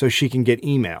 so she can get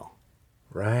email.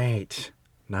 Right.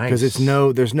 Nice. Because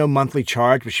there's no monthly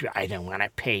charge. But I don't want to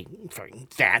pay for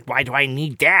that. Why do I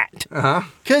need that? Uh-huh.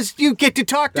 Because you get to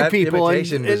talk to That people.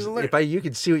 imitation was, you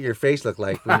could see what your face looked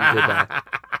like when you did that.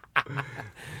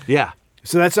 Yeah.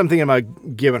 So that's something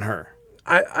I'm giving her.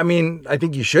 I mean, I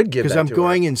think you should give that Because I'm to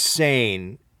going her.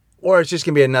 insane. Or it's just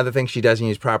going to be another thing she doesn't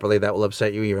use properly that will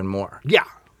upset you even more. Yeah.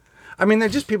 I mean, they're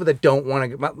just people that don't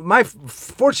want to.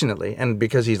 Fortunately, and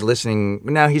because he's listening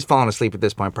now, he's fallen asleep at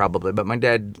this point probably. But my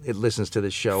dad listens to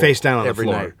this show Face down on every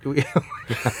the night.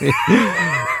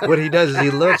 What he does is he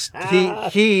looks.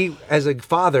 He as a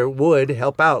father would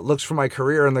help out. Looks for my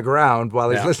career on the ground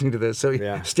while he's Yeah. listening to this. So he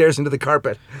Yeah. stares into the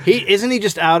carpet. Isn't he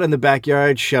just out in the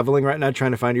backyard shoveling right now,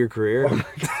 trying to find your career?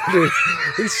 Dude,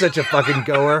 he's such a fucking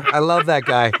goer. I love that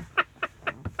guy.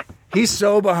 He's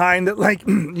so behind that, like,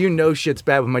 shit's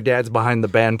bad when my dad's behind the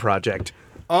band project.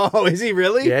 Oh, is he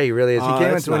really? Yeah, he really is. Oh,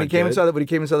 When that's he not came and good. saw that, when he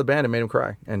came and saw the band, it made him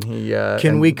cry. And he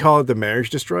Can we call it the Marriage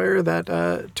Destroyer,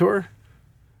 that tour?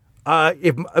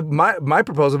 If my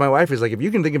proposal to my wife is like, if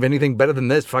you can think of anything better than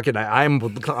this, fuck it, I'm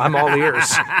all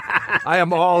ears. I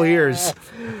am all ears.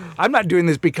 I'm not doing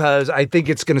this because I think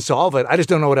it's going to solve it. I just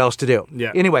don't know what else to do.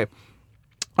 Yeah. Anyway,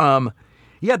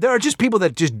 yeah, there are just people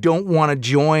that just don't want to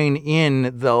join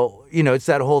in, though. You know, it's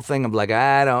that whole thing of like,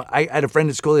 I had a friend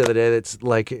at school the other day that's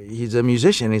like, he's a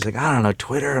musician. He's like, I don't know,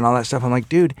 Twitter and all that stuff. I'm like,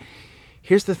 dude,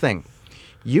 here's the thing.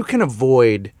 You can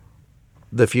avoid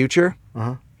the future.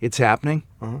 It's happening.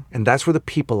 And that's where the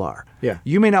people are. Yeah.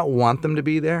 You may not want them to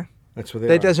be there. That's where they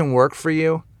That are. doesn't work for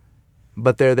you.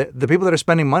 But they're the people that are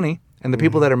spending money and the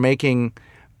people that are making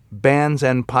bands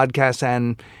and podcasts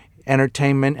and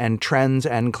entertainment and trends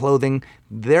and clothing,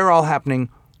 they're all happening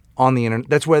on the internet.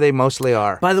 That's where they mostly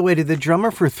are. By the way, did the drummer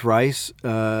for Thrice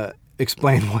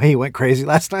explain why he went crazy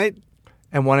last night?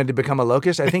 And wanted to become a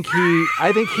locust. I think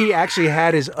he actually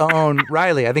had his own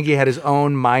Riley. I think he had his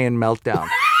own Mayan meltdown.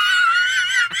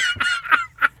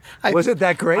 Was it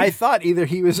that great? I thought either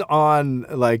he was on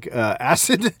like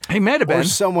acid, He might have or been.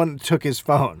 someone took his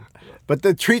phone. But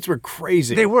the tweets were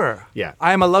crazy. They were. Yeah.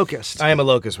 I am a locust. I am a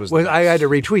locust was. I had to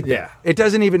retweet that. Yeah. It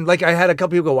doesn't even, like, I had a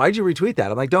couple people go, why'd you retweet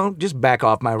that? I'm like, don't, just back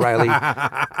off, my Riley.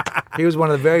 He was one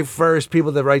of the very first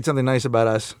people to write something nice about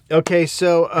us. Okay,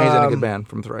 so He's in a good band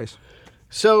from Thrice.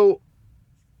 So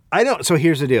I don't. So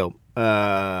here's the deal.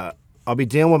 I'll be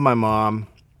dealing with my mom,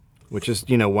 which is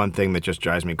one thing that just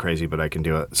drives me crazy, but I can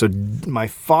do it. So my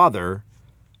father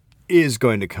is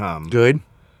going to come Good.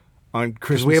 on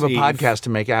Christmas We have a Eve, podcast to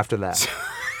make after that.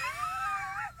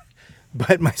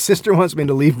 but my sister wants me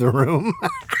to leave the room.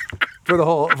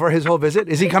 For his whole visit?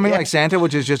 Is he coming like Santa,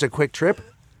 which is just a quick trip?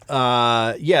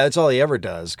 Yeah, that's all he ever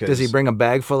does. Does he bring a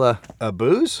bag full of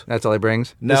booze? That's all he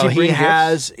brings? No, Does he bring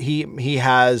he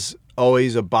has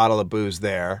always a bottle of booze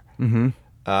there. Mm-hmm.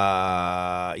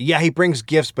 Yeah, he brings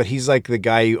gifts, but he's like the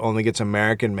guy who only gets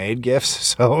American-made gifts,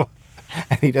 so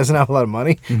and he doesn't have a lot of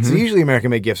money. Mm-hmm. So usually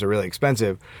American-made gifts are really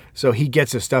expensive. So he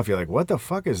gets his stuff. You're like, what the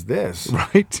fuck is this?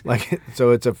 Right. Like,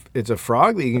 so it's a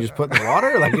frog that you can just put in the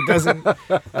water. Like it doesn't.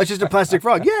 It's just a plastic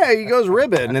frog. Yeah, he goes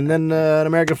ribbon, and then an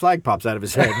American flag pops out of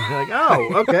his head. And you're like,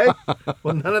 oh, okay.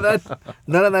 Well, none of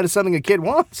that is something a kid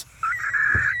wants.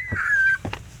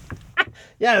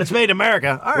 Yeah, it's made in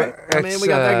America. All right. I mean, we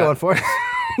got that going for us.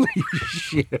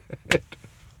 Shit.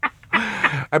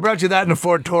 I brought you that in a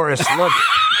Ford Taurus. Look,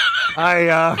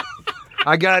 I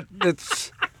got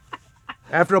it's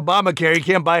after Obamacare, you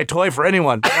can't buy a toy for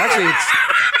anyone. Actually,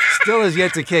 it's still has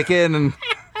yet to kick in, and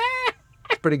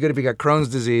it's pretty good if you got Crohn's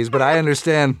disease. But I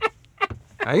understand.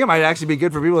 I think it might actually be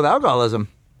good for people with alcoholism.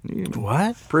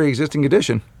 What? Pre-existing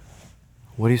condition.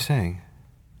 What are you saying?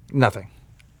 Nothing.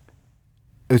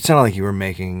 It sounded like you were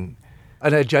making.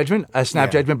 A judgment, a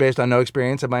snap judgment based on no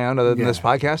experience of my own other than this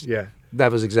podcast. Yeah.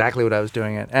 That was exactly what I was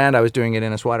doing it. And I was doing it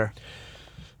in a sweater.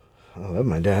 I love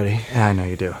my daddy. Yeah, I know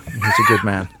you do. He's a good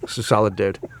man. He's a solid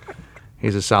dude.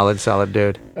 He's a solid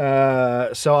dude.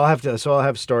 So I'll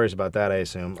have stories about that, I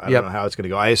assume. I don't know how it's going to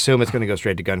go. I assume it's going to go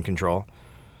straight to gun control.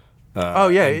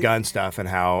 And gun stuff and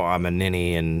how I'm a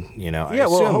ninny and I Yeah,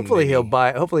 well, assume hopefully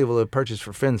maybe- hopefully we'll purchase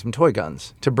for Finn some toy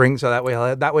guns to bring, so that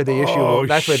way the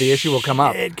issue will come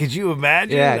up. Could you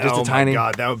imagine? Yeah, just oh a tiny. my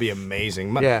God, that would be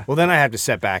amazing. Yeah. Well, then I have to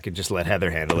step back and just let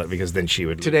Heather handle it because then she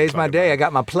would. Today's my day. I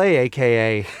got my play,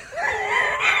 AKA.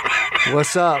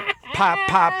 What's up? Pop,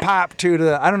 pop, pop to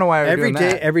the. I don't know why I'm doing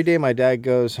that. Every day my dad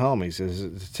goes home. He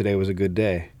says today was a good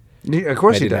day. Of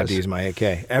course I he didn't have does. to use my AK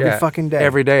every fucking day.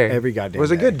 Every day. Every goddamn day. It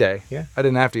was a good day. Yeah. I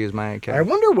didn't have to use my AK. I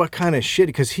wonder what kind of shit,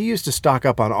 because he used to stock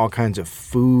up on all kinds of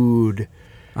food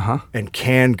and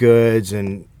canned goods,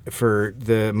 and for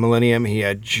the millennium he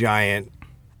had giant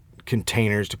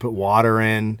containers to put water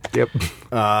in. Yep.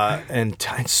 And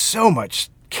so much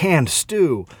canned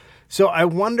stew. So I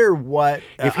wonder what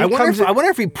If he I wonder comes if, in- I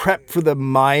wonder if he prepped for the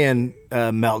Mayan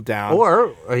meltdown.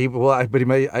 Or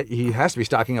he has to be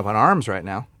stocking up on arms right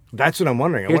now. That's what I'm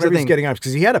wondering. I Here's wonder the if he's thing. getting arms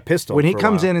because he had a pistol. When he for a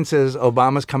comes while. in and says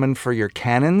Obama's coming for your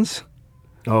cannons,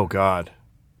 Oh God,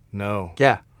 no.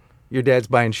 yeah, your dad's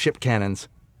buying ship cannons.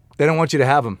 They don't want you to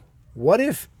have them. What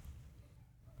if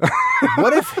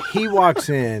he walks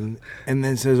in and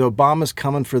then says Obama's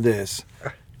coming for this,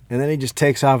 and then he just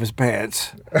takes off his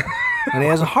pants and he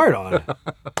has a heart on?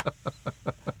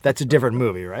 That's a different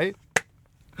movie, right?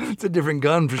 It's a different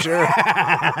gun for sure.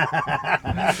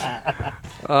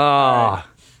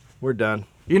 We're done.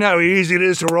 You know how easy it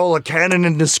is to roll a cannon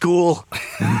into school?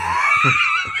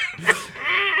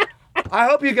 I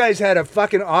hope you guys had a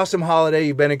fucking awesome holiday.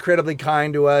 You've been incredibly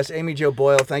kind to us. Amy Jo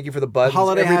Boyle, thank you for the buttons.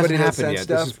 Holiday Everybody hasn't that sent happened yet.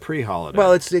 stuff. This is pre-holiday.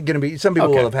 Well, it's going to be, some people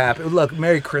Okay. will have happened. Look,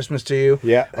 Merry Christmas to you.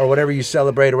 Yeah. Or whatever you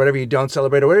celebrate, or whatever you don't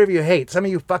celebrate, or whatever you hate. Some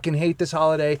of you fucking hate this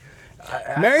holiday.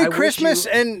 Merry I wish Christmas,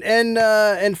 you-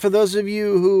 and for those of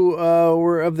you who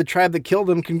were of the tribe that killed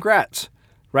him, congrats.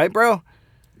 Right, bro?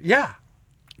 Yeah.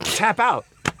 Tap out.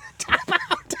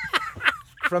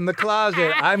 From the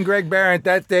closet, I'm Greg Barrett.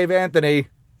 That's Dave Anthony.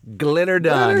 Glitter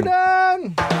done. Glitter done.